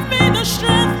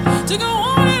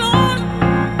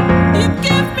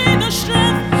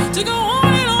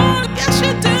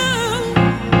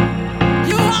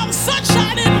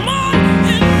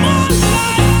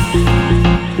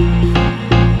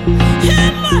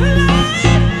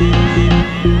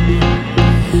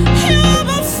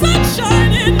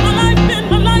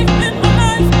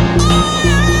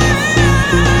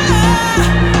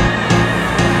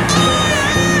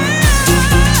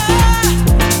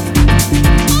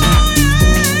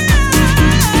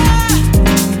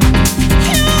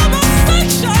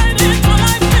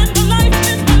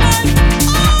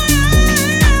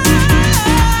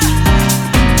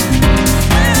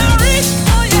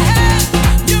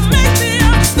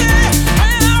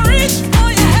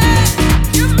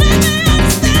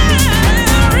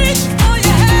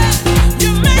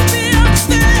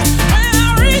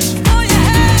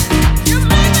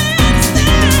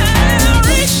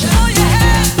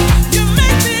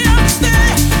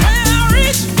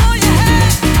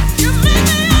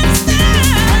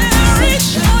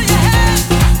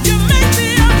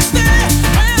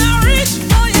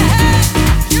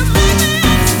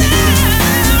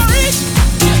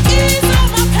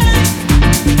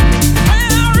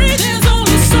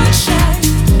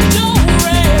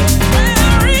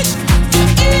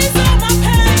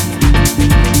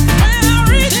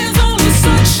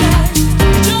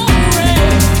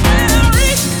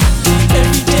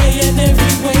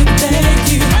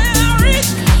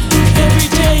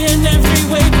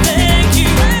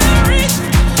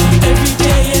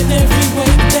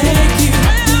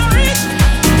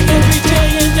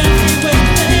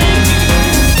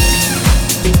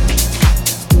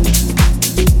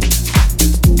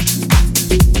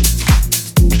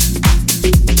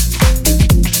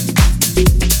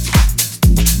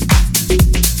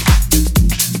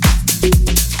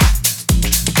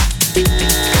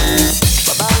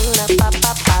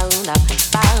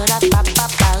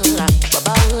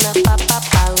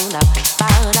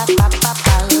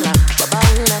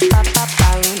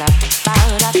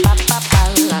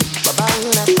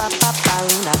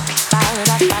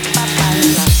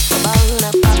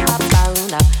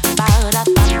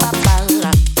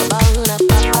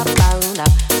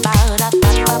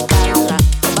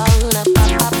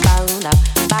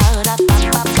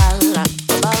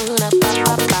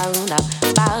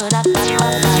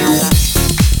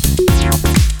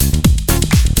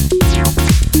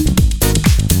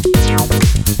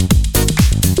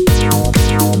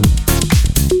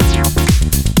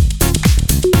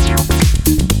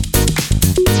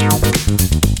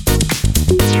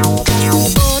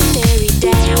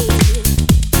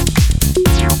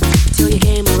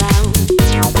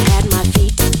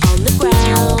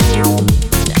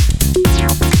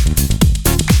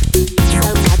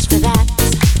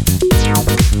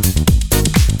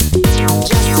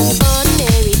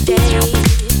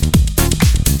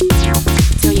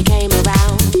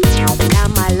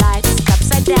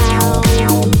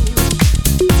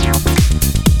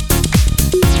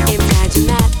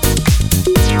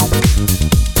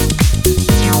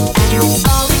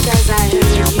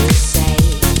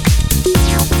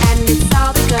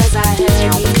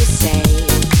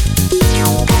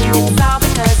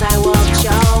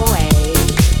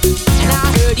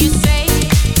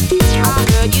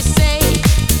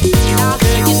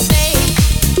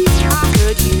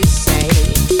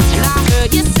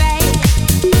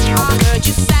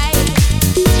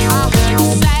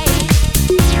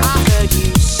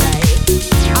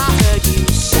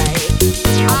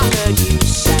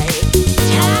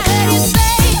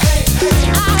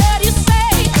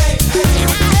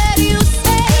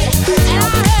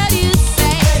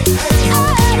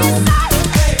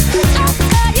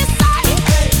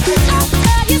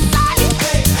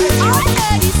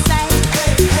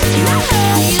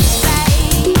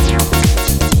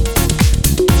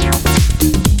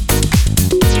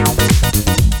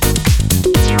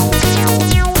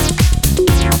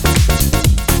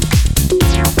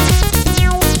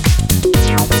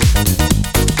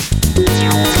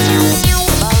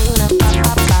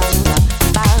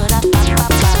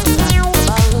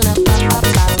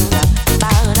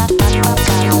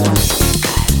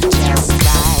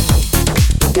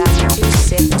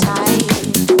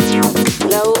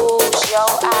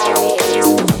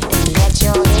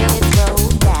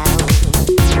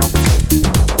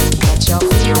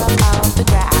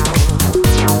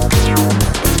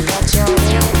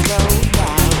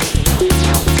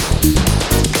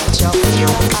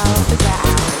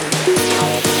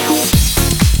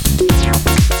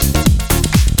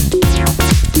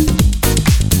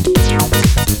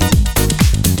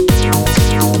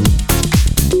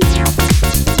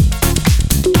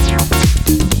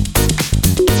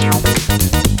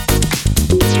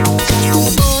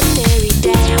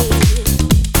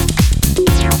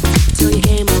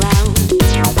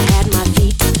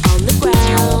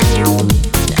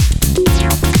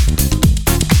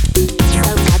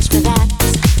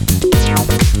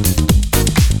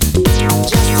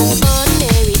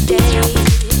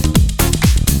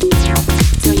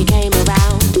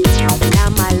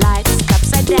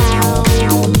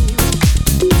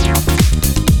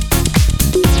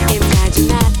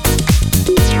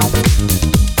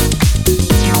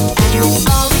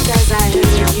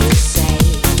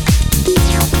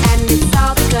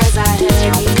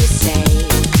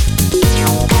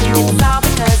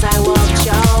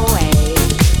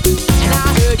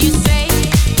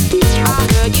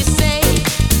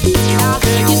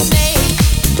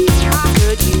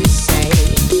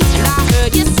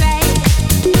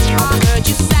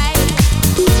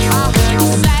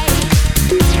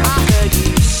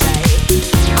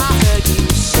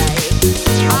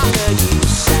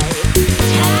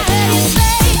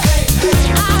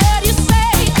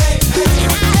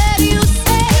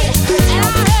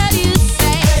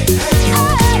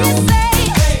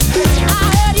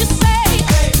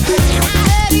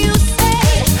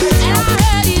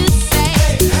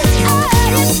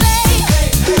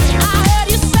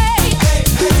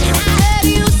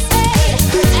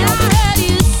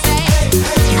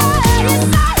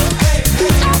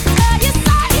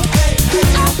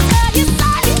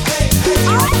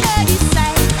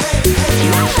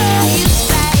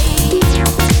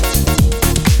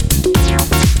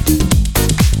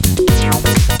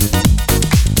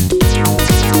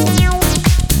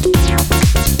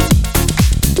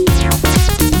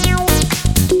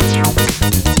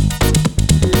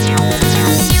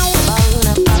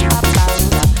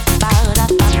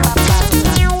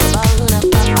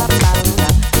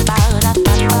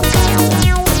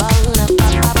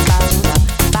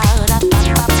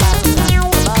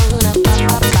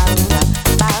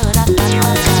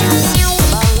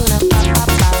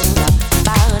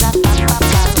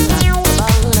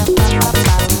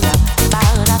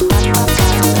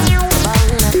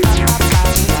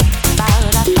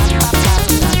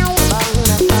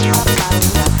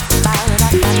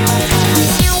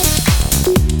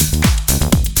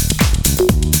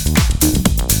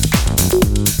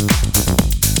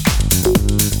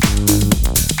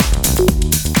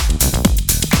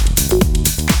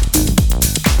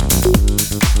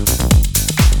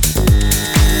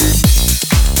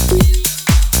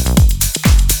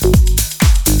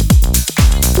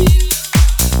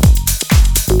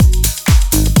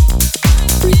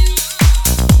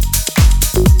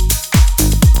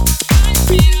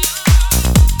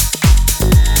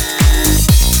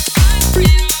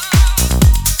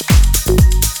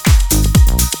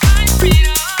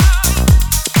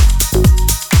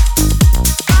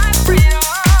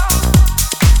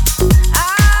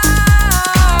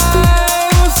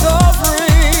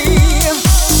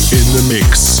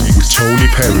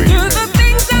 Perry. Do the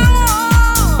things I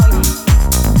want.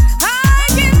 I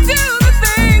can do the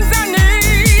things I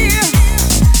need.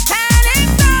 And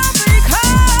it's all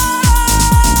because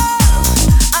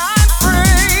I'm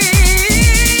free.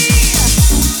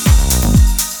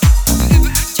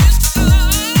 Wherever I choose to go.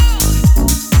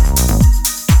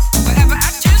 Wherever I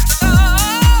choose to go.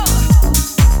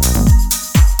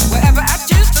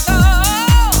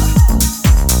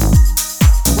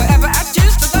 Wherever I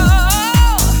choose to go.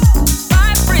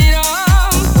 My freedom,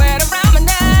 where around my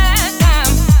neck.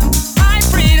 My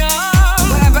freedom,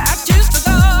 wherever I choose to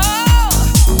go.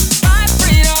 My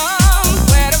freedom,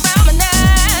 where around my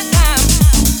neck.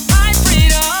 My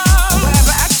freedom,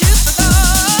 wherever I choose to go.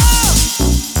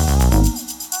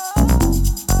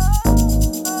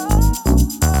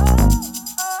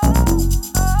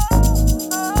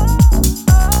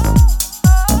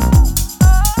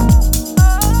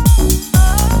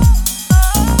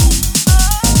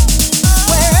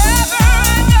 Wherever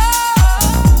I go,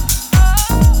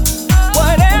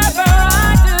 whatever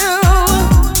I do,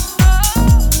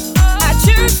 I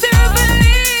choose to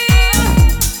believe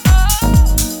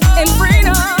in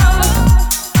freedom,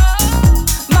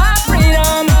 my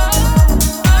freedom,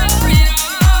 my freedom,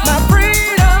 my freedom, my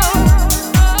freedom,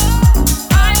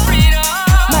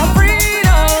 my freedom,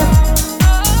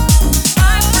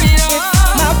 my freedom,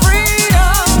 my freedom.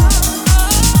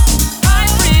 My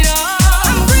freedom,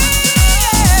 I'm free.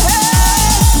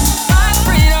 My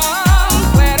freedom,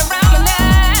 where around my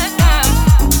neck.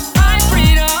 My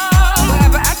freedom,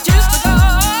 wherever I choose to go.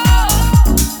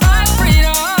 My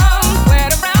freedom, where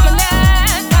around my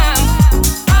neck.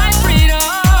 My freedom,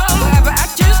 wherever I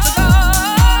choose to go.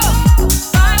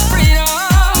 My freedom,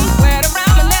 where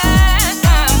around my neck.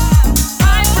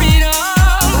 My freedom,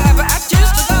 wherever I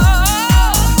choose to go.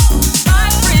 My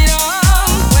freedom,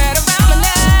 where around my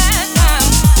neck.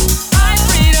 My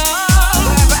freedom,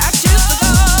 wherever I choose to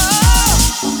go.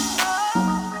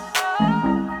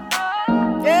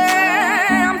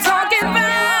 Yeah, I'm talking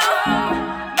about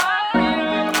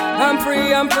I'm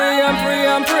free, I'm free, I'm free,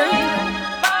 I'm free.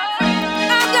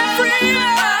 I've got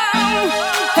freedom.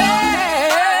 Hey,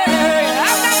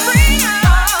 I've got freedom.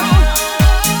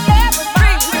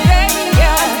 Every day,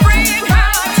 yeah. I'm free in how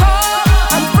I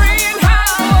talk. I'm free in how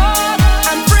I walk.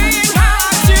 I'm free in how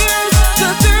I choose to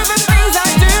do the things I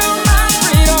do. My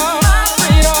freedom, my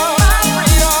freedom, my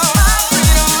freedom, my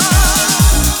freedom.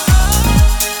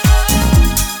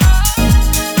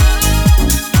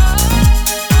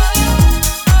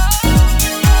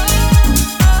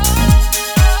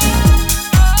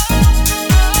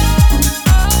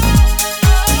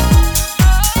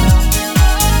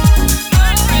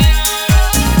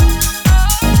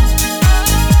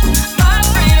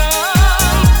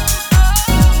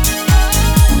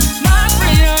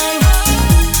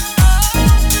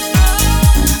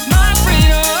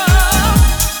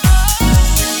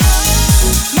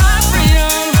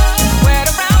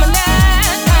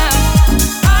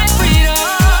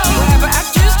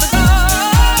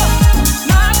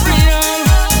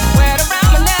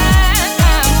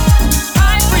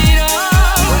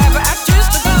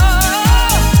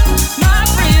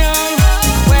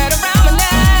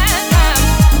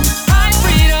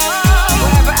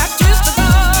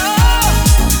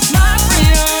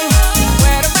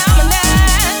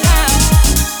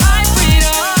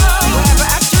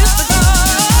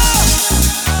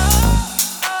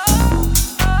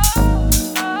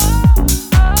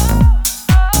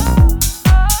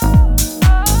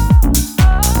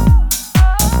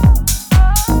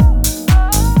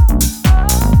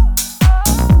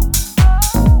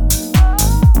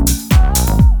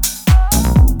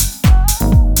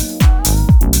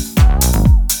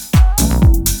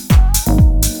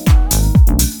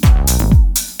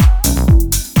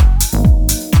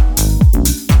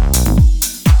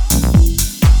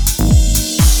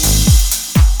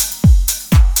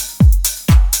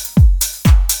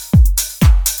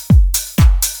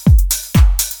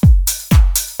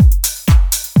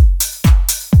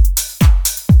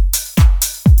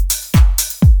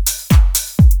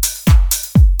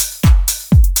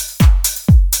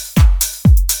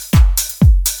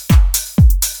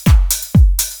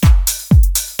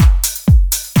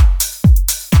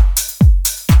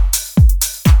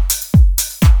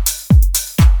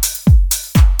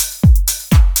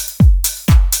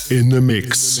 In the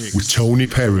mix with Tony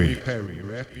Perry.